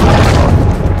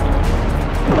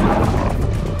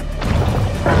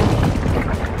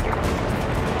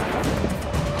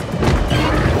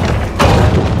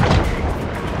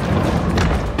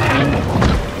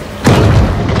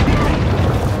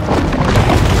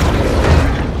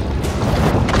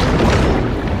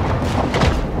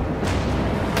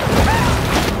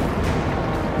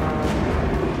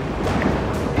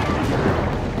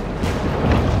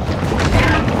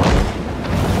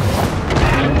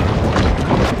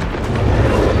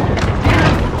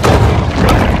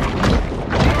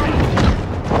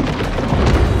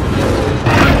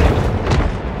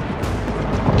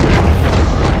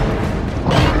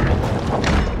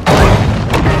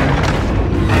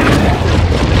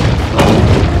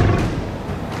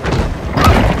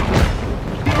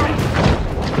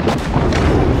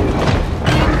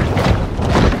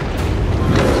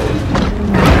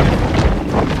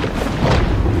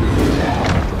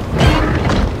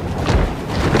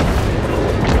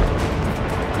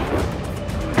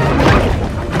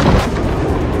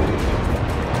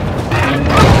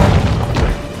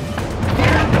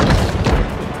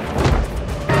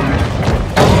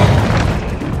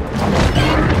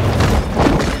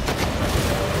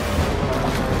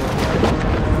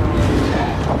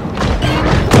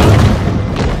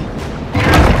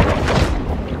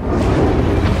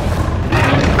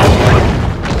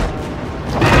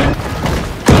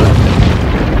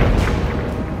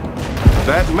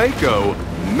 That Mako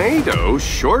made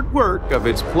short work of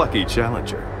its plucky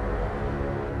challenger.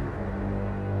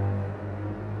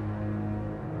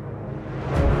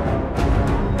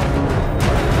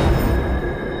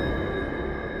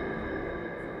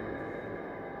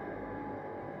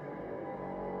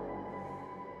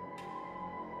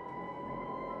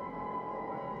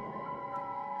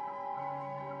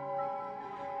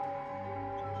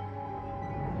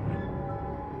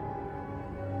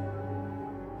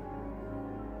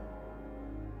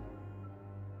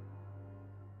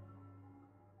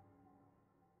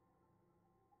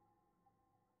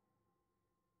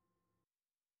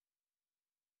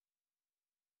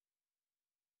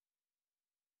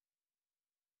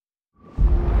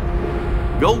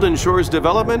 Golden Shore's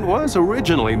development was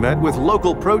originally met with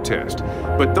local protest,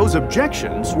 but those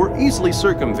objections were easily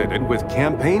circumvented with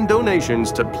campaign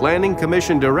donations to Planning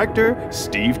Commission Director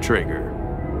Steve Traeger.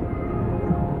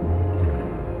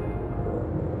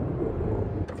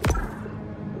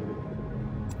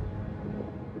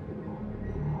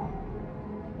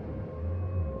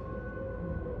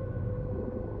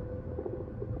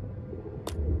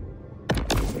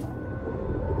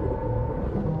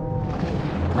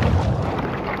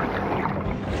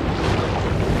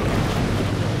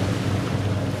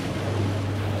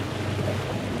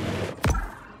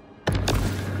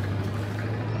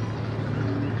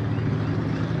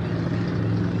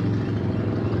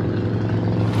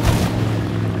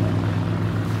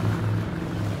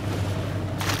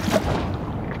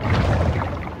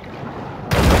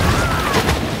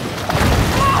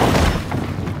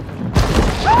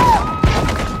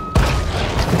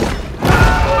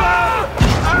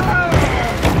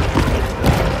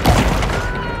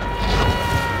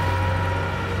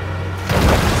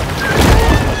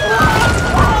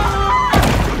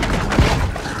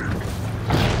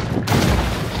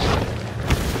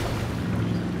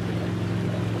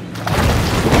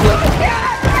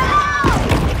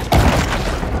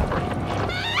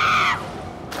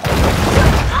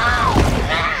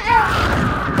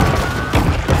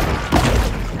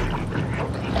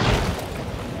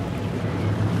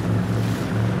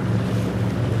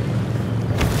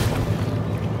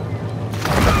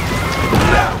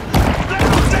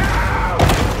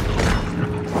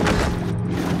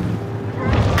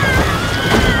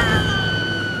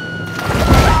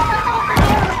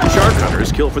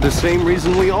 Hunters kill for the same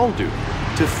reason we all do,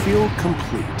 to feel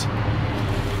complete.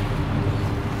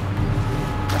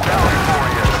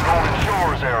 California, Golden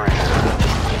Shores area.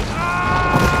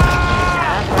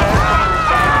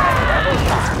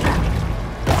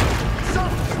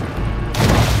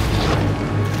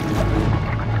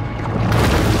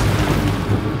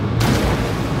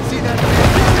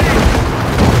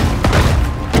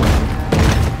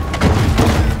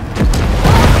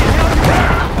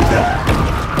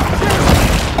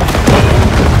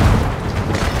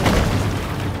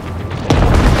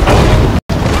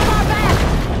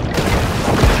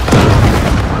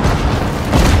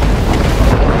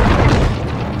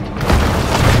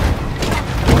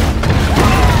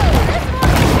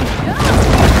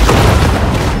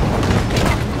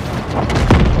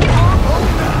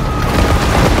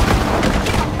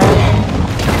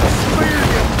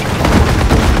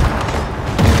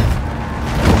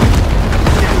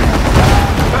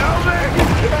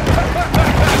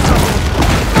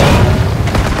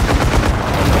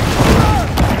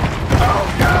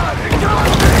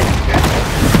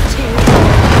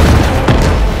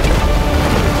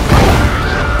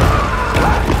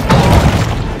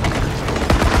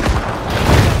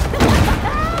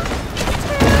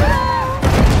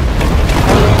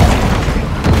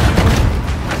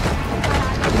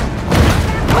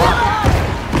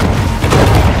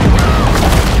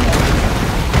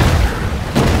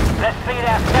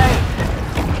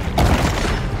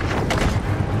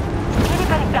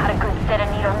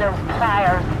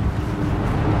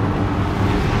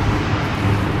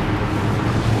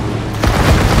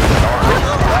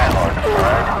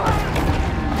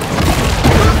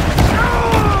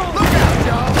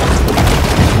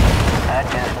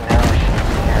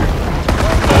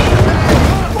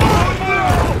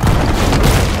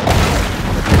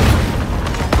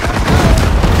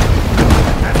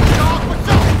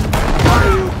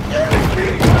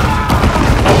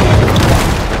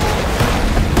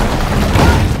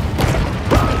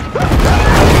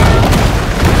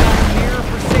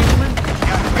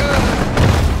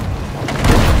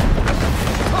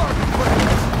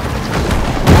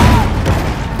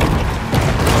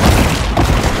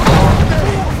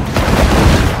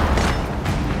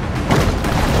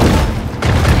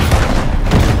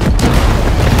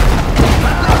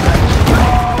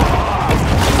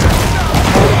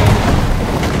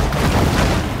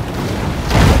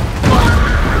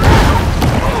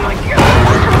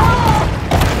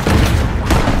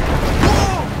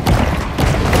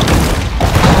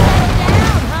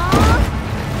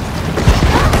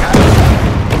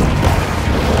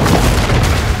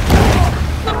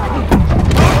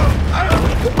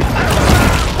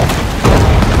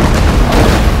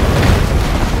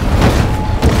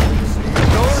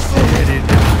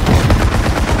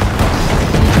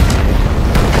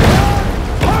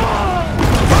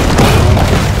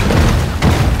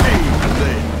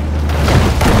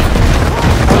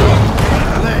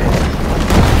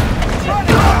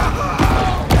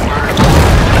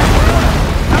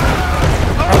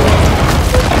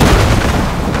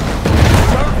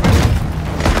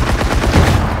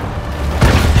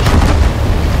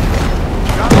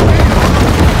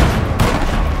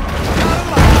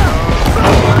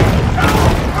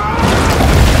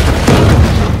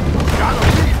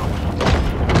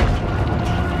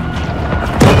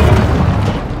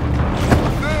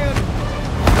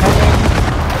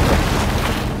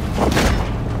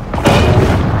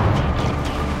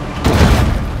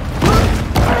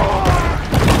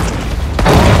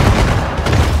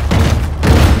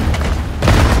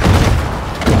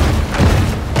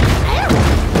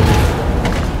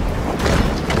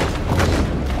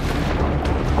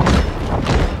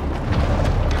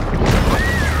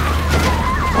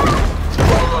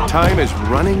 Time is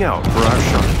running out for our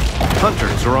shark.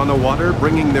 Hunters are on the water,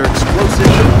 bringing their explosive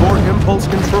and core impulse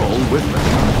control with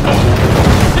them.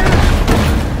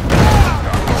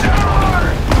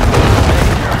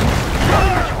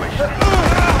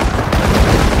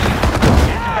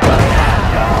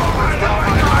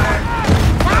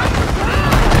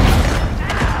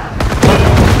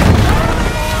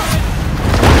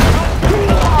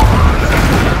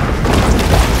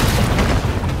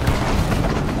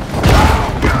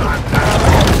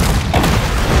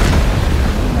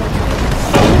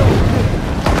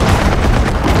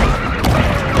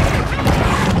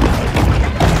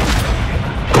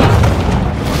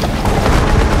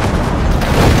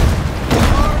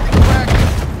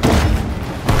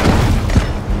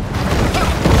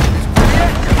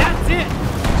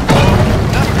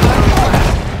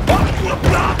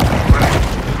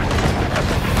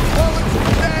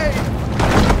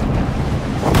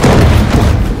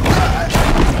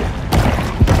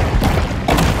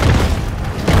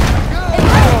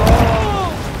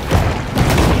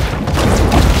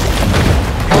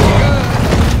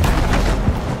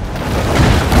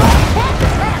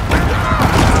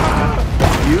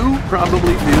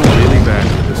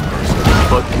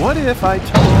 if I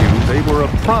told you they were a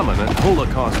prominent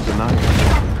Holocaust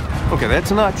denier? Okay,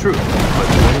 that's not true, but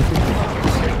what if it was?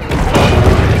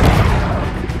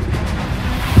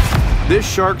 This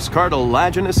shark's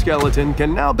cartilaginous skeleton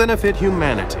can now benefit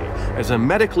humanity as a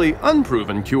medically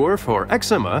unproven cure for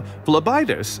eczema,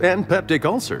 phlebitis, and peptic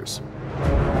ulcers.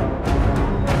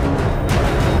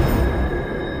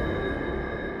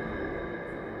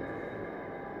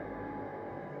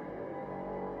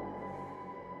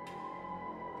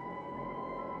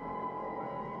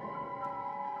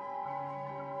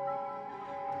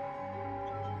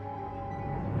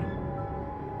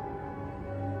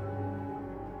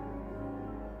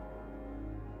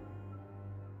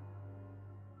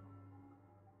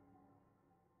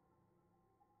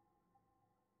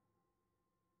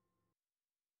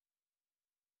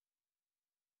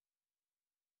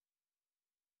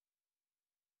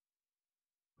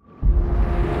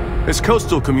 As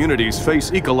coastal communities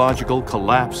face ecological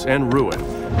collapse and ruin,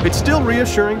 it's still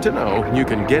reassuring to know you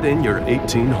can get in your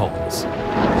 18 holes.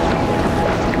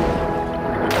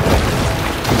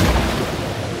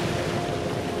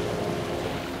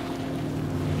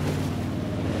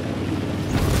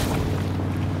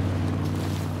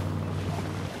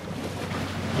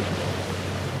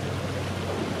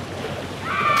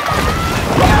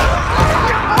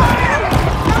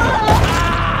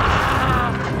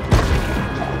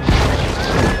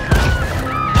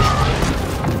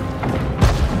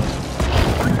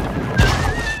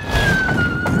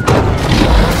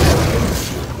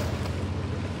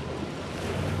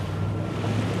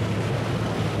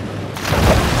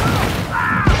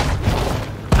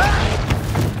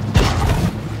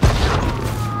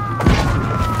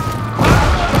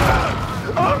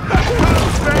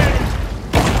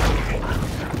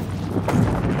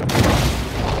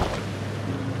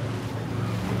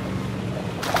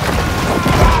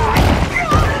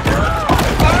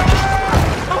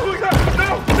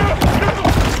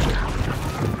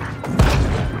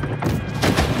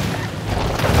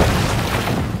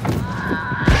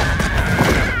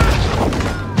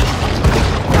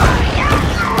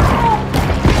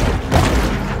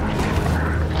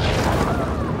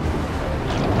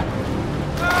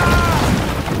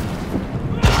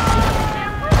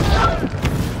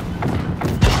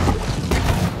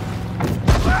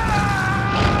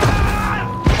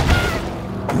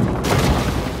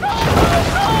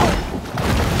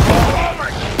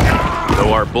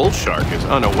 Our bull shark is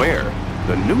unaware,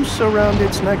 the noose around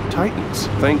its neck tightens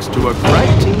thanks to a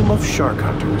bright team of shark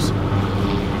hunters.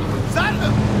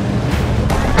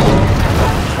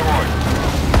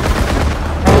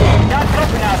 Not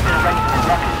jumping out there ready for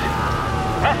ruckus.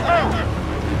 Let's move!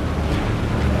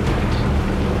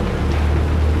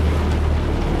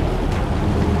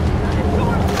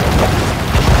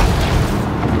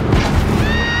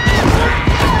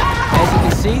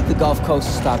 See, the Gulf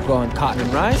Coast stopped growing cotton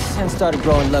and rice and started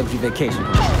growing luxury vacation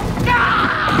homes.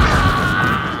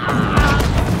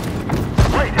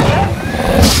 Wait, no.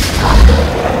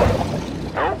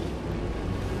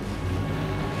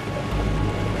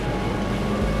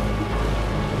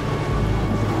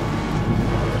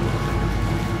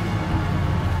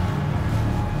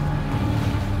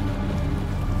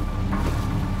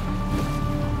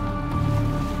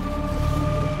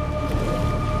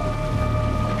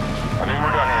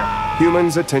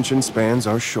 Humans' attention spans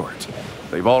are short.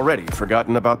 They've already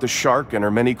forgotten about the shark and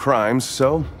her many crimes,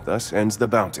 so thus ends the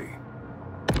bounty.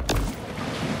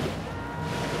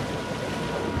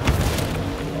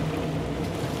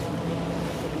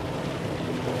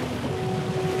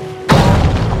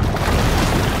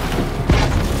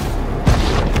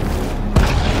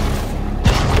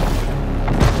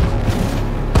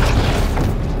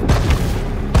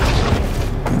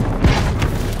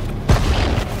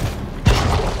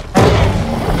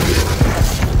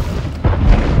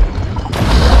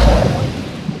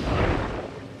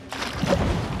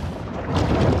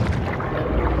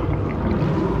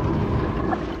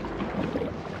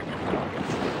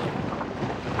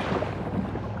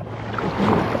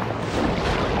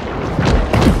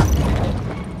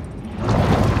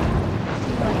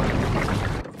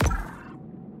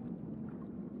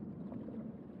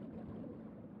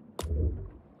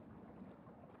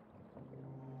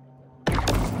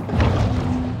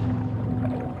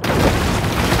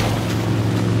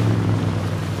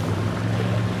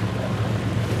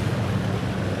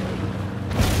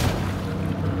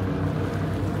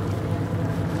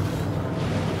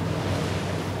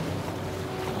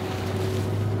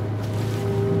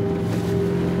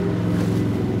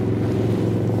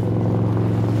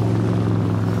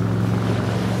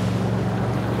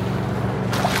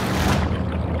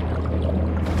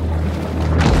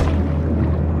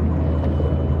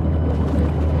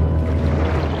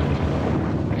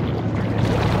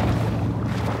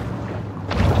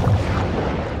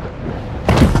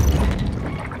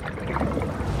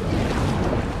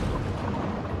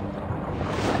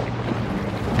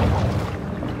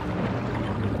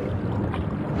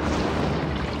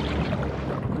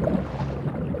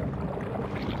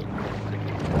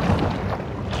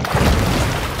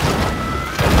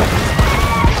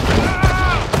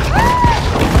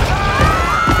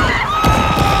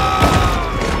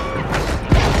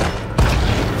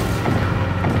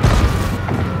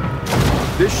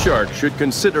 shark should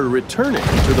consider returning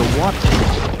to the water.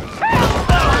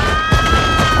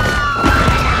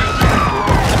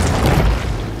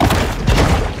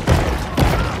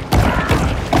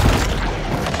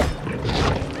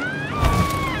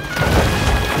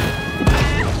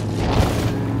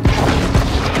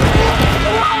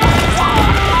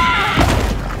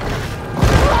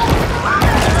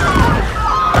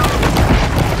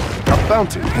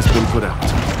 Bounty has been put out,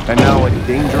 and now a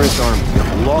dangerous army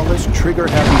of lawless,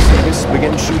 trigger-happy sadists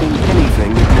begin shooting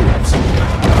anything that moves.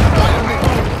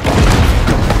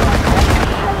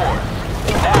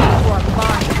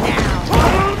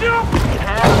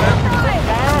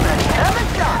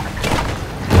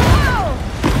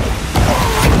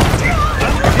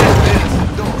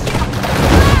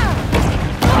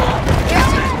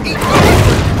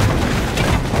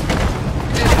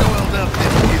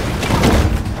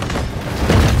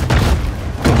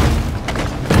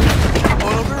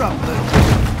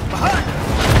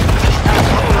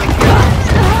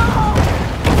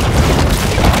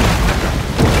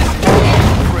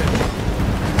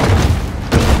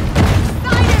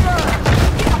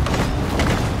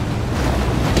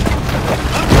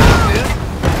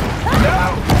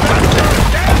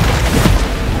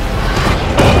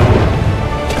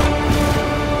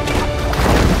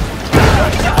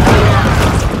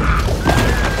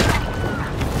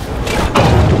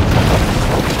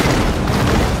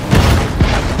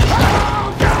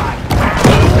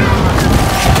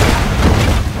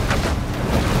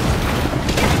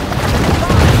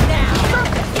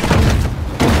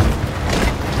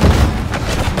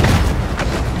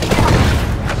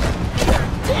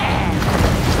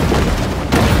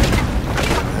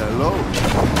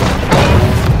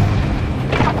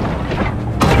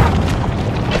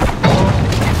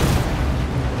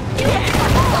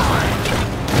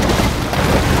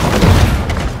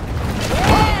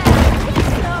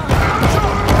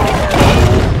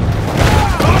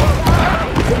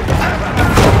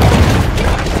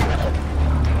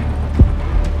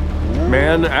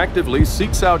 Man actively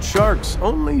seeks out sharks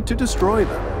only to destroy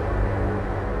them.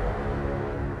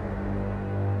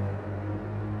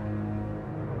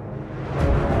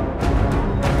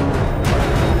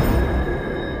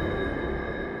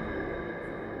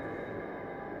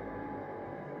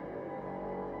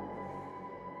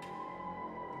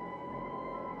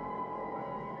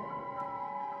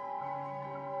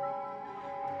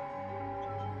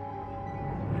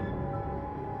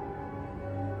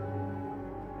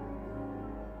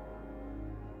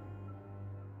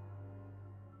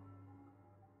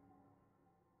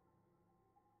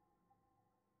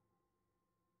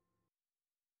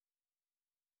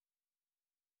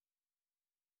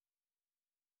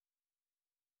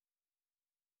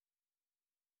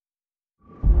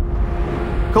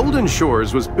 Golden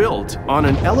Shores was built on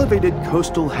an elevated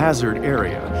coastal hazard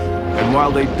area, and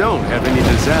while they don't have any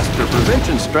disaster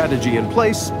prevention strategy in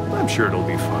place, I'm sure it'll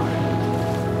be fine.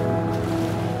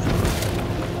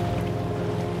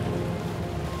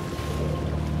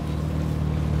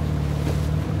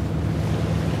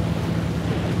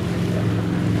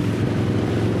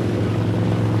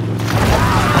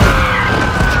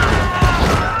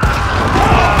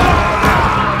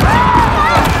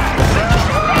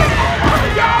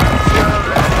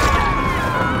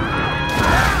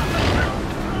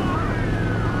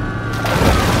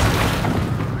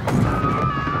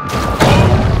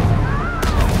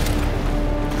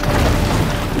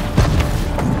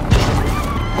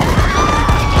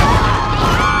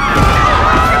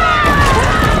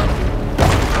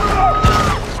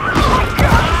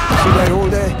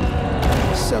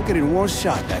 In one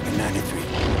shot back in '93.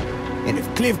 And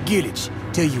if Cliff Gillage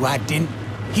tell you I didn't,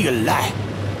 he'll lie.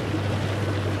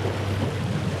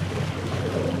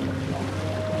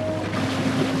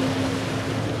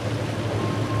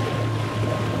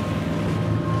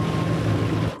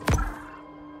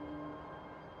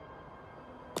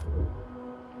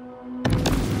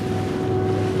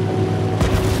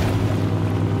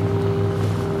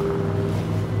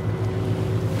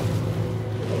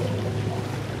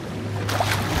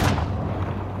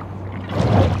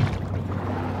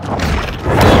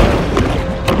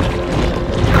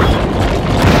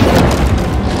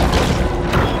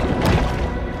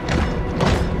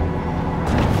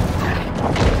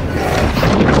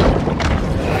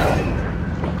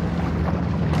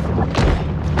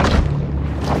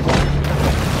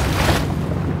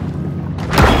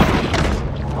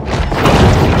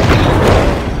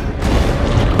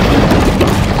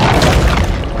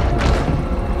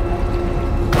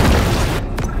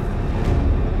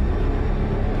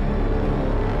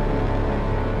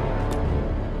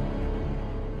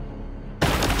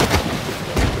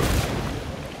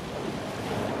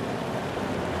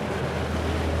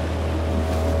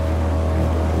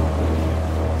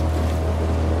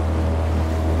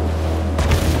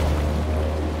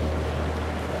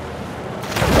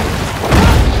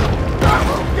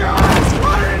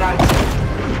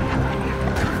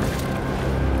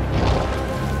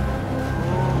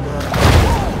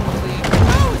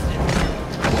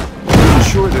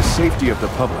 safety of the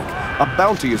public, a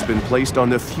bounty has been placed on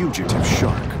the fugitive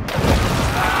shark.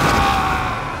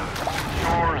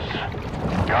 Shores.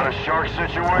 Got a shark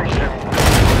situation.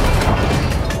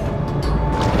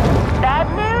 Bad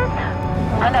news?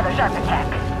 Another shark attack.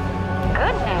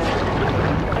 Good news?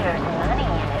 There's money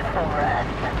in it for us.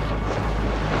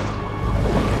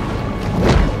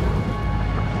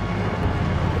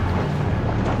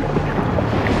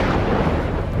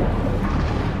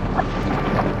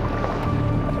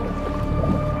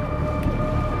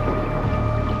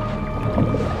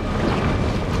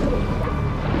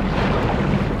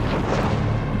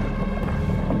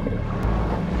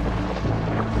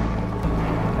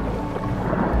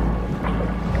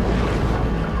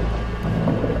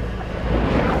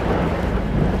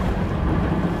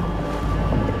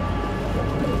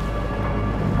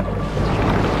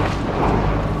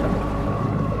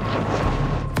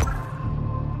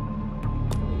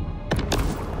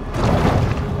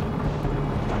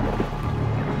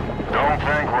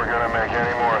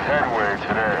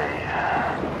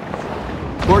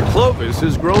 Port Clovis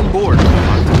has grown bored,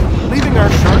 leaving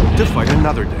our shark to fight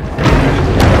another day.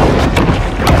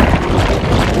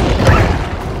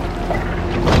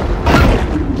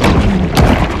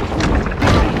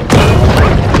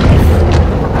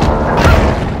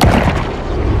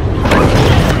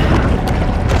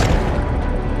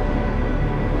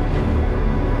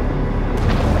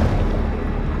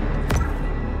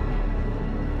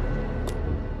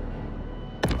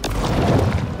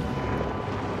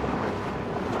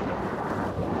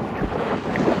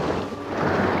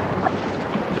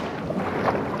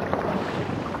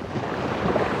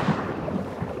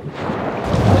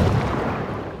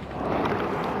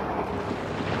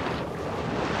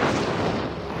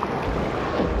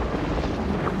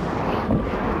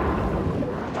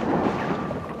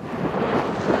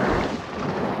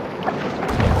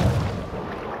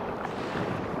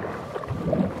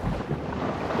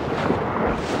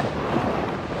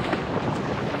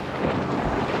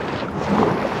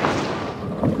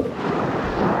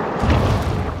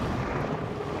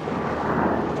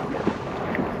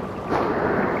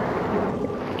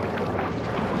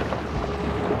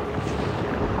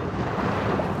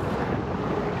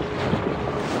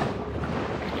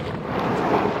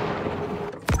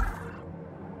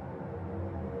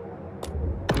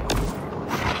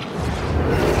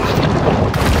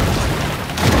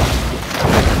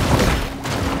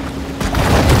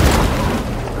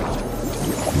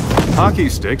 Hockey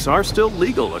sticks are still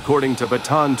legal according to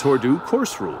Baton Tordu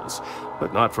course rules,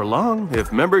 but not for long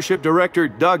if membership director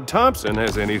Doug Thompson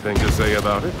has anything to say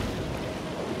about it.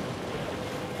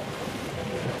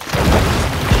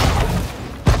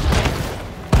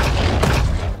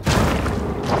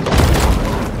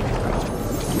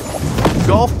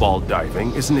 Golf ball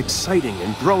diving is an exciting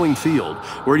and growing field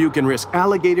where you can risk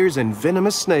alligators and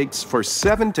venomous snakes for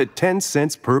 7 to 10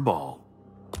 cents per ball.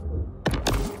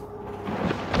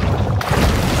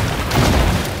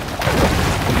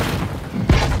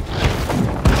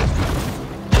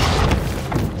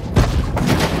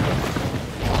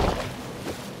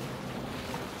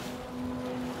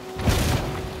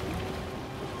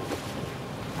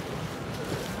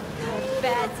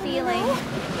 Bad feeling.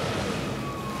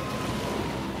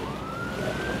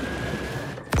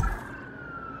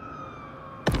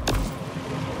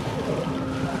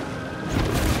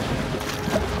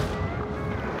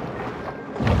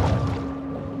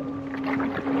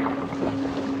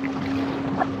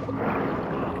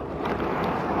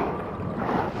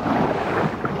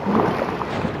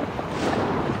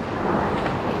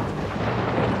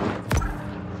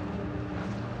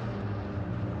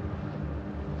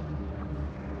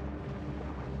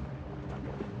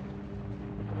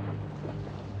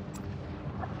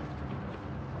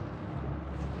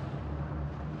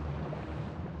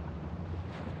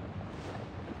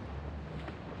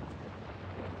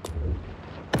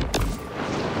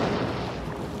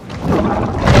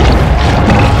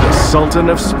 Sultan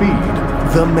of Speed,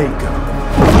 the Mako.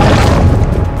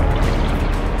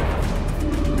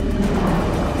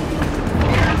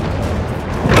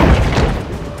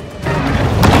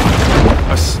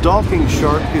 A stalking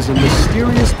shark is a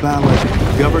mysterious ballet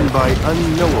governed by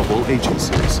unknowable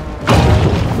agencies.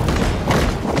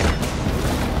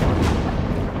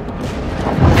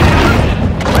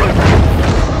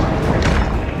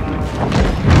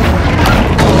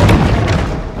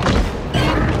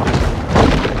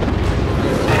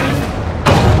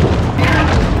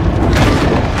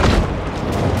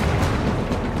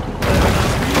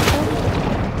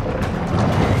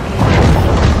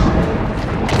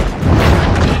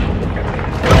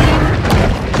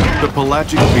 The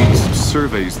pelagic beast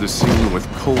surveys the scene with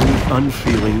cold,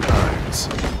 unfeeling eyes.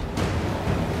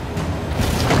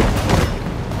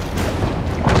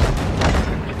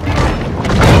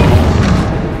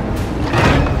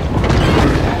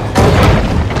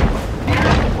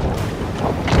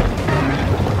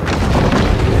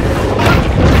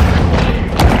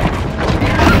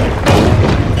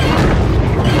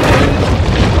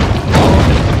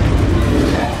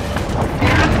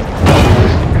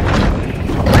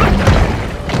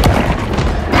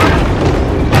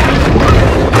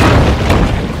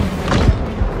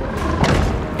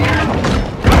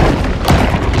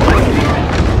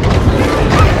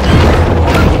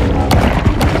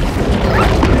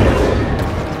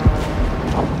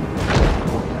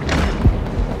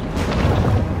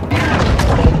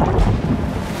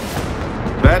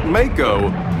 Mako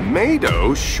made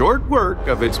short work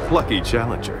of its plucky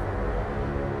challenger.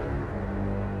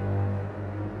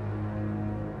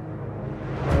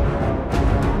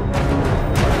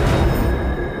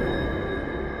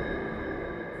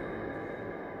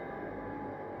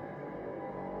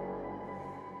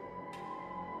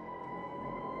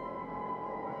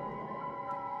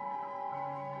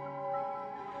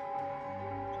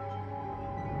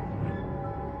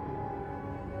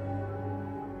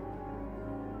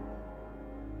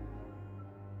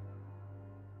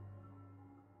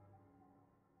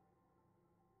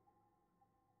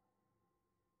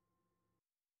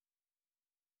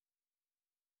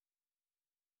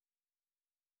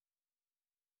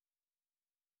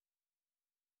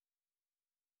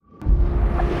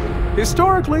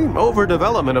 Historically,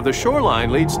 overdevelopment of the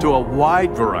shoreline leads to a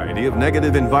wide variety of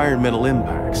negative environmental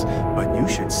impacts. But you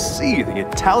should see the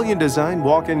Italian-designed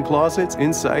walk-in closets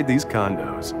inside these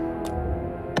condos.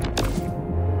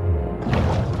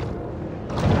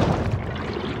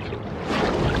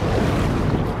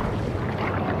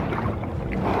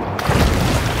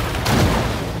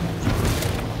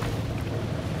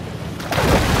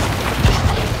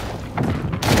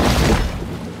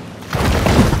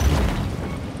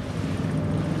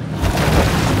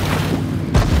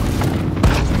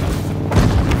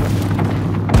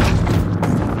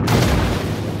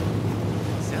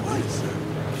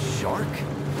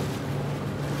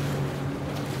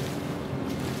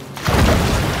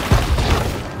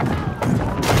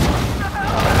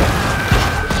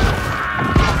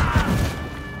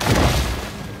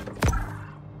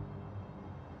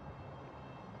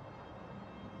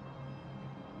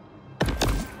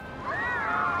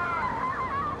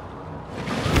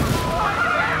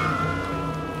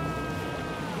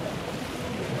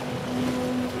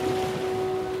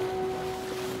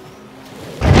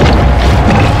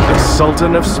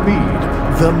 Sultan of Speed,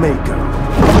 the Mako.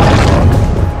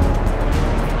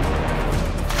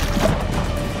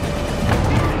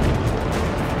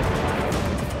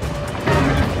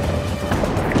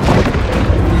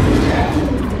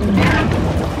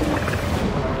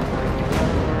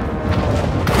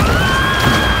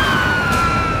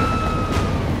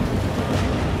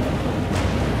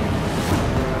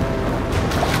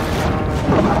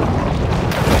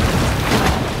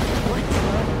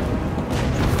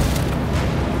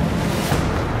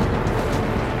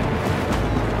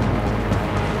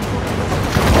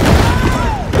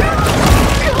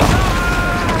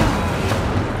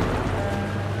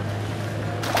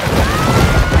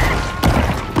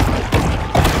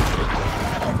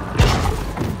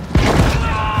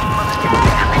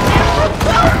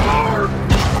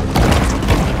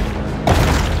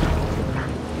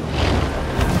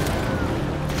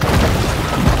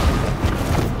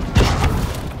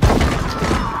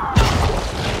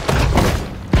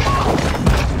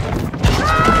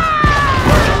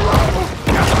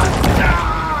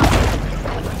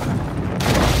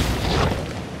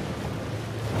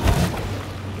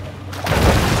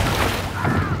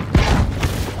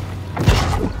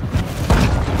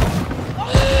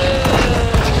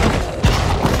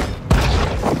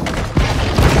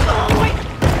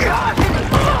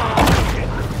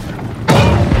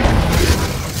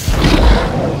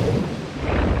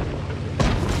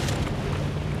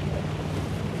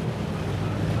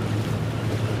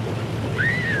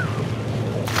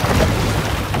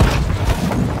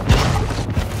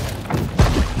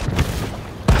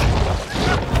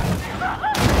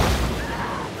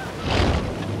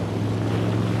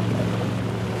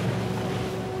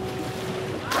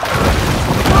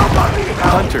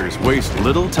 Hunters waste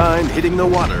little time hitting the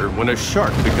water when a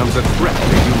shark becomes a threat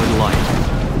to human life.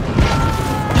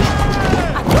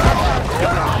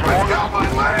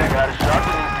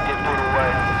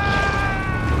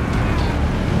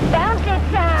 Bounce it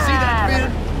time! See that,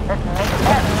 Finn? Let's make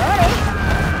that money!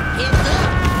 Heads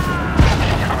up.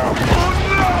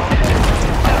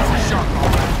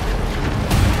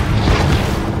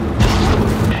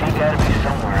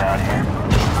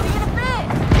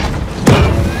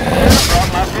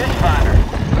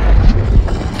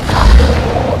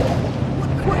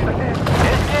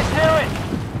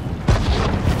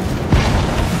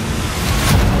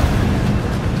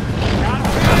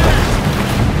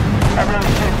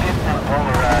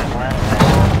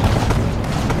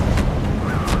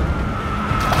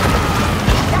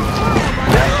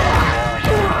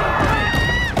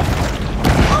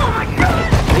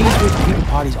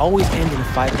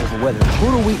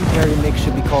 Woodle Wheaton Perry mix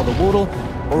should be called a Woodle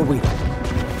or Wheaton.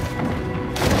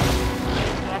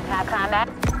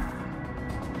 Anti-climax.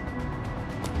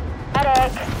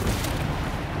 Headache.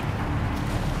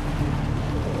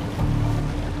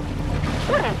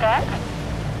 What is that?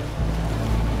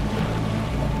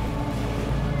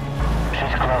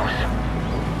 She's close.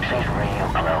 She's real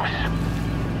close.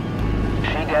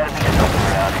 She gotta be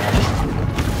somewhere out here.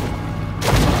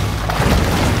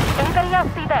 Anybody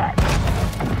else see that?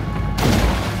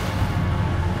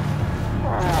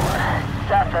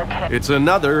 Suffocate. It's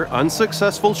another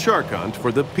unsuccessful shark hunt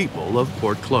for the people of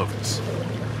Port Clovis.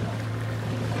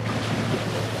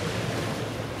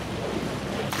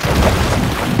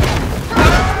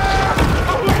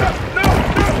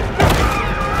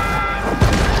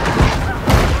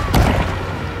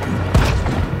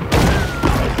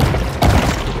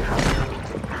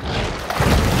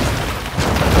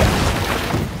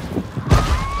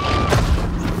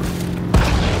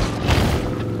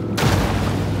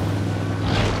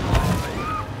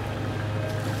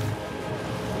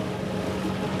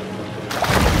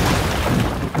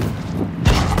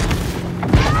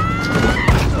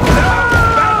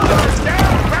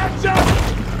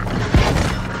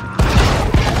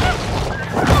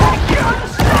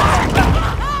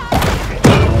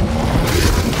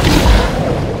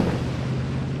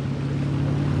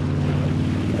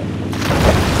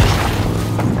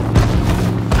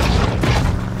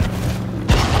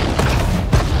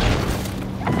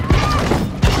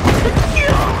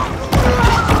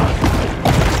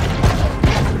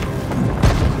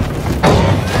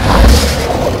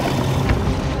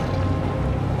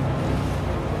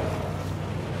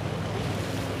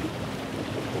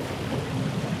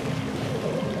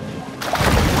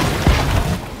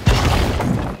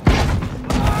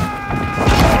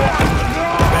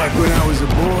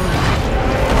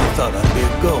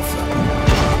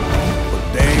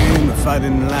 I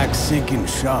didn't like sinking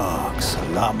sharks. A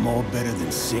lot more better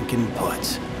than sinking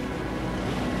putts.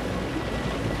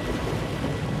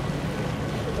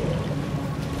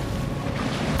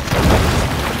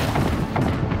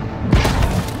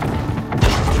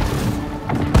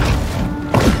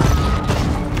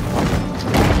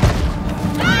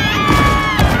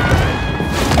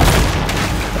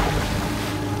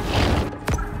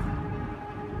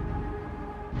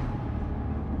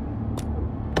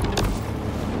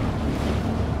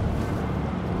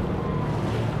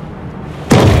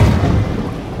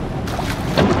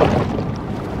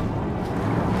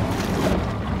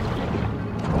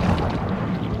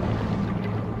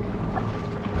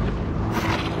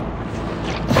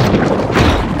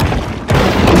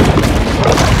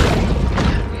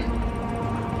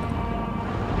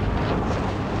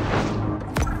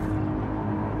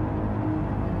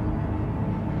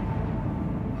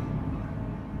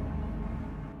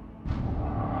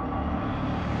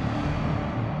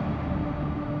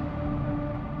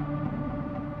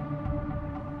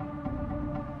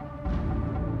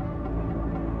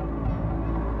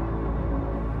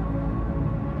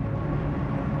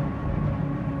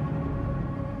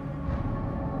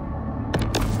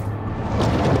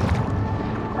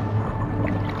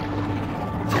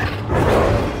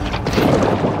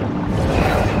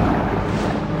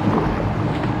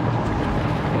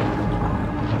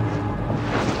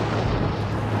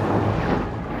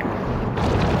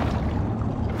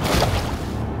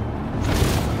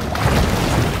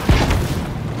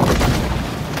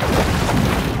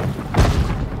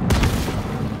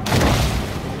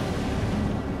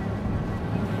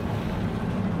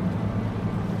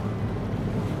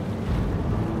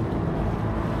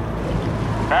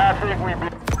 I think we've been...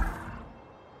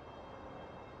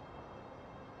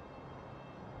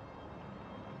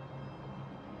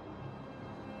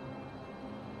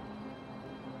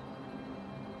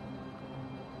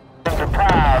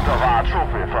 deprived of our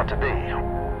trophy for today.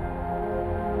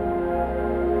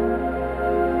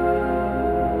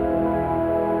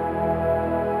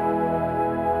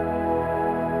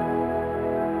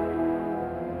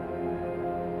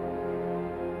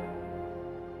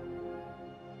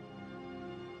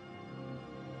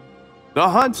 The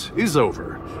hunt is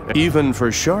over. Even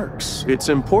for sharks, it's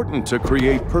important to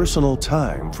create personal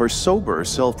time for sober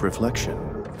self-reflection.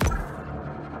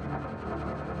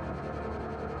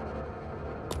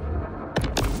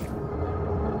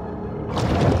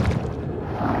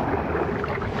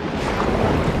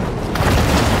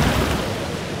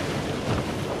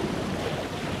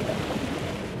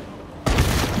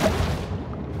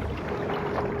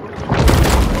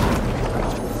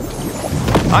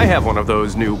 I have one of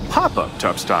those new pop-up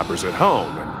tub stoppers at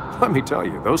home, and let me tell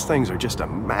you, those things are just a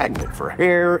magnet for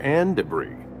hair and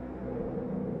debris.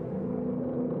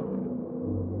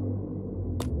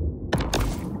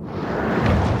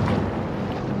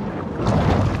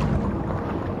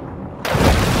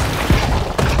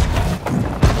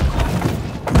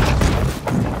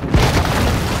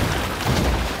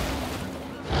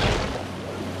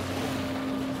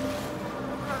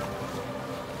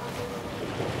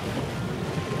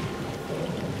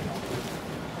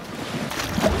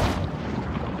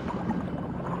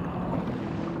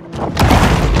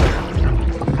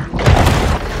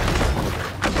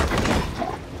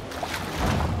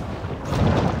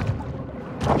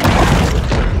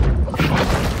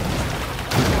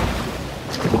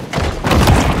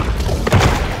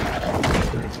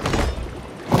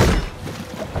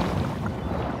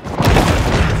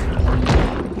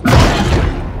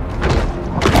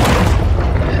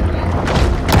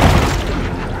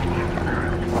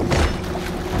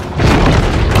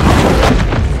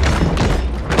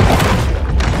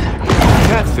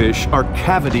 fish are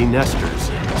cavity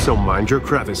nesters, so mind your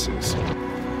crevices.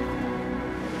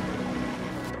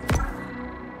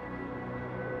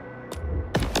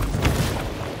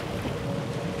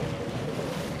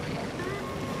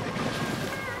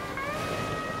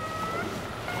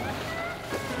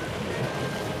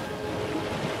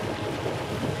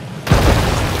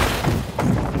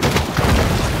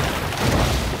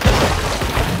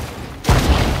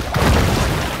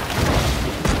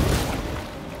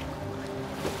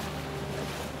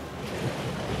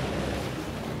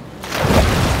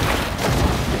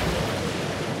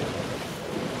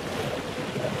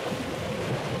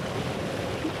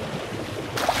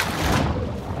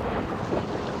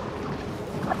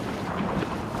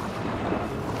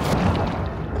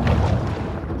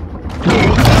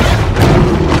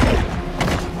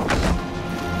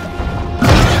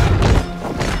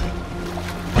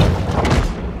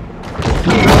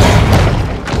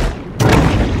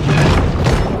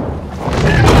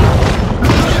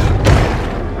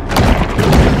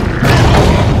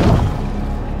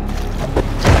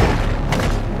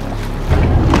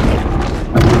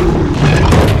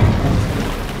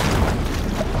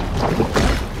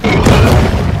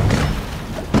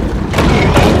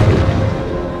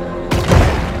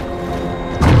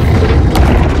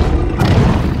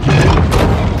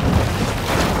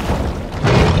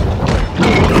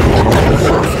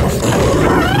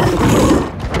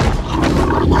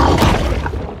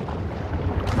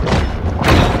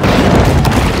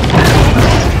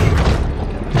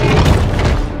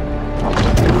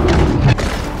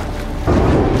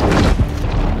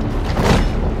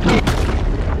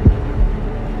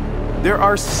 There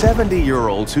are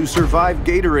 70-year-olds who survive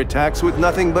gator attacks with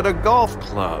nothing but a golf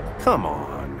club. Come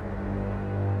on.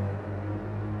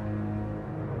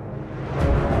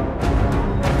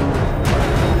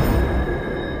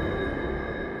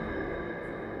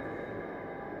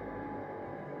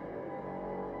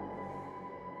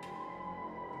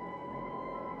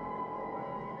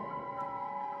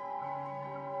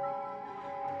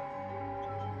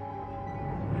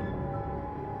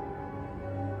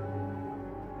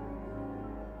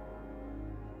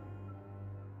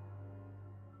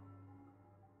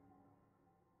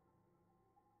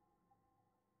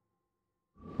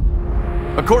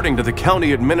 According to the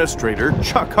county administrator,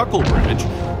 Chuck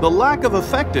Hucklebridge, the lack of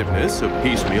effectiveness of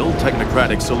piecemeal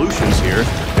technocratic solutions here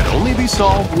can only be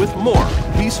solved with more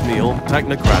piecemeal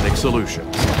technocratic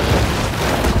solutions.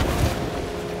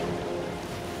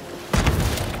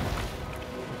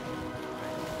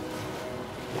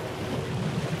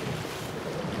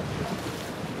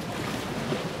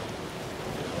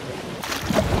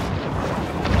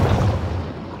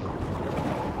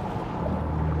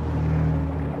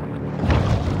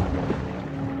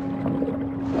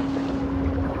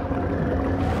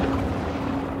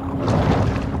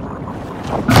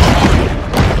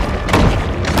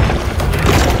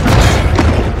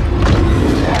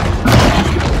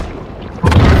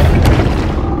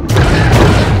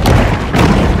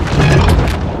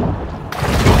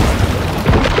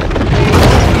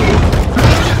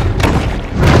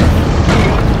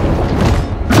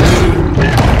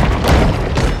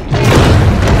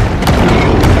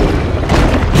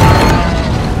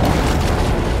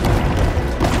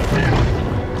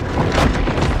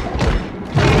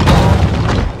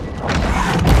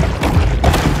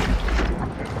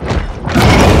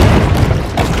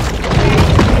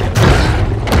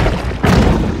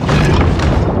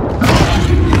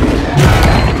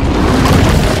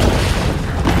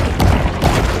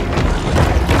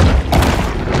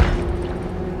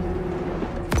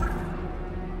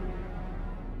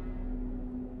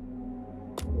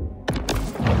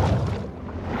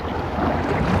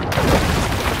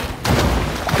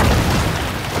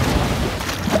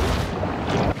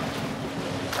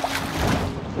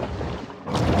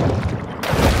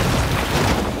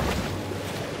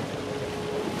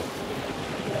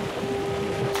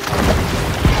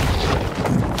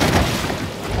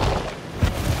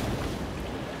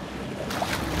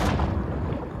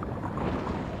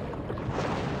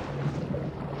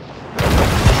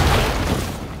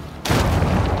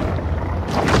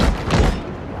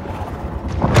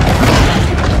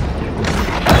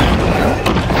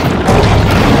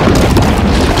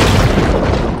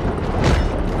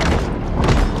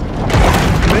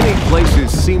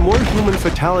 See more human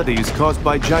fatalities caused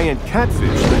by giant catfish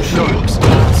than sharks,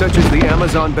 such as the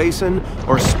Amazon Basin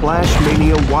or Splash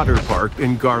Mania Water Park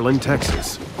in Garland,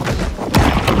 Texas.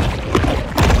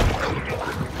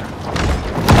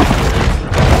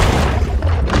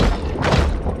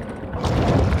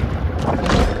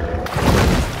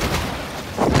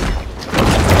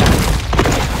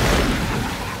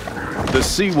 The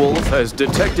Seawolf has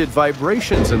detected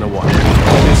vibrations in the water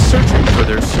and is searching for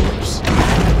their source.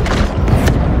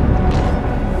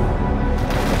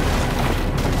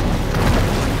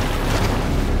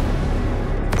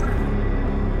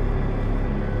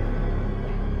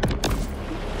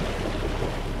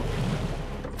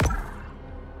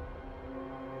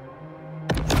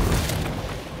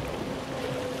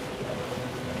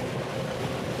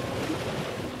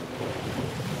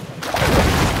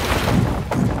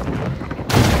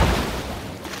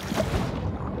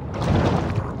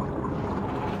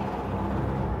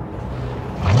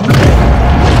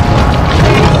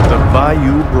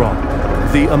 Bayou Bronc,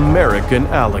 the American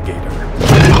alligator.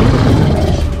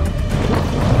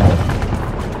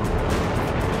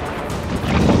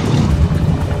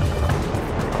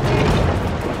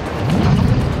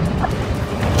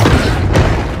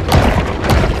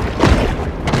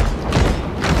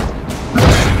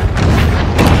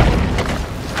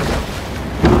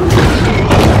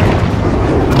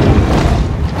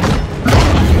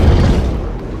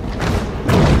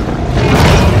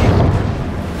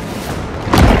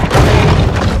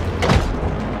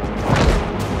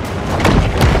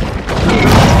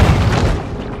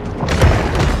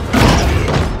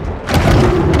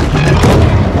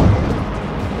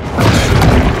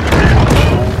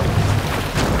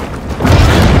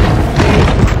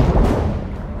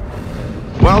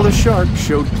 While the shark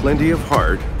showed plenty of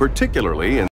heart, particularly in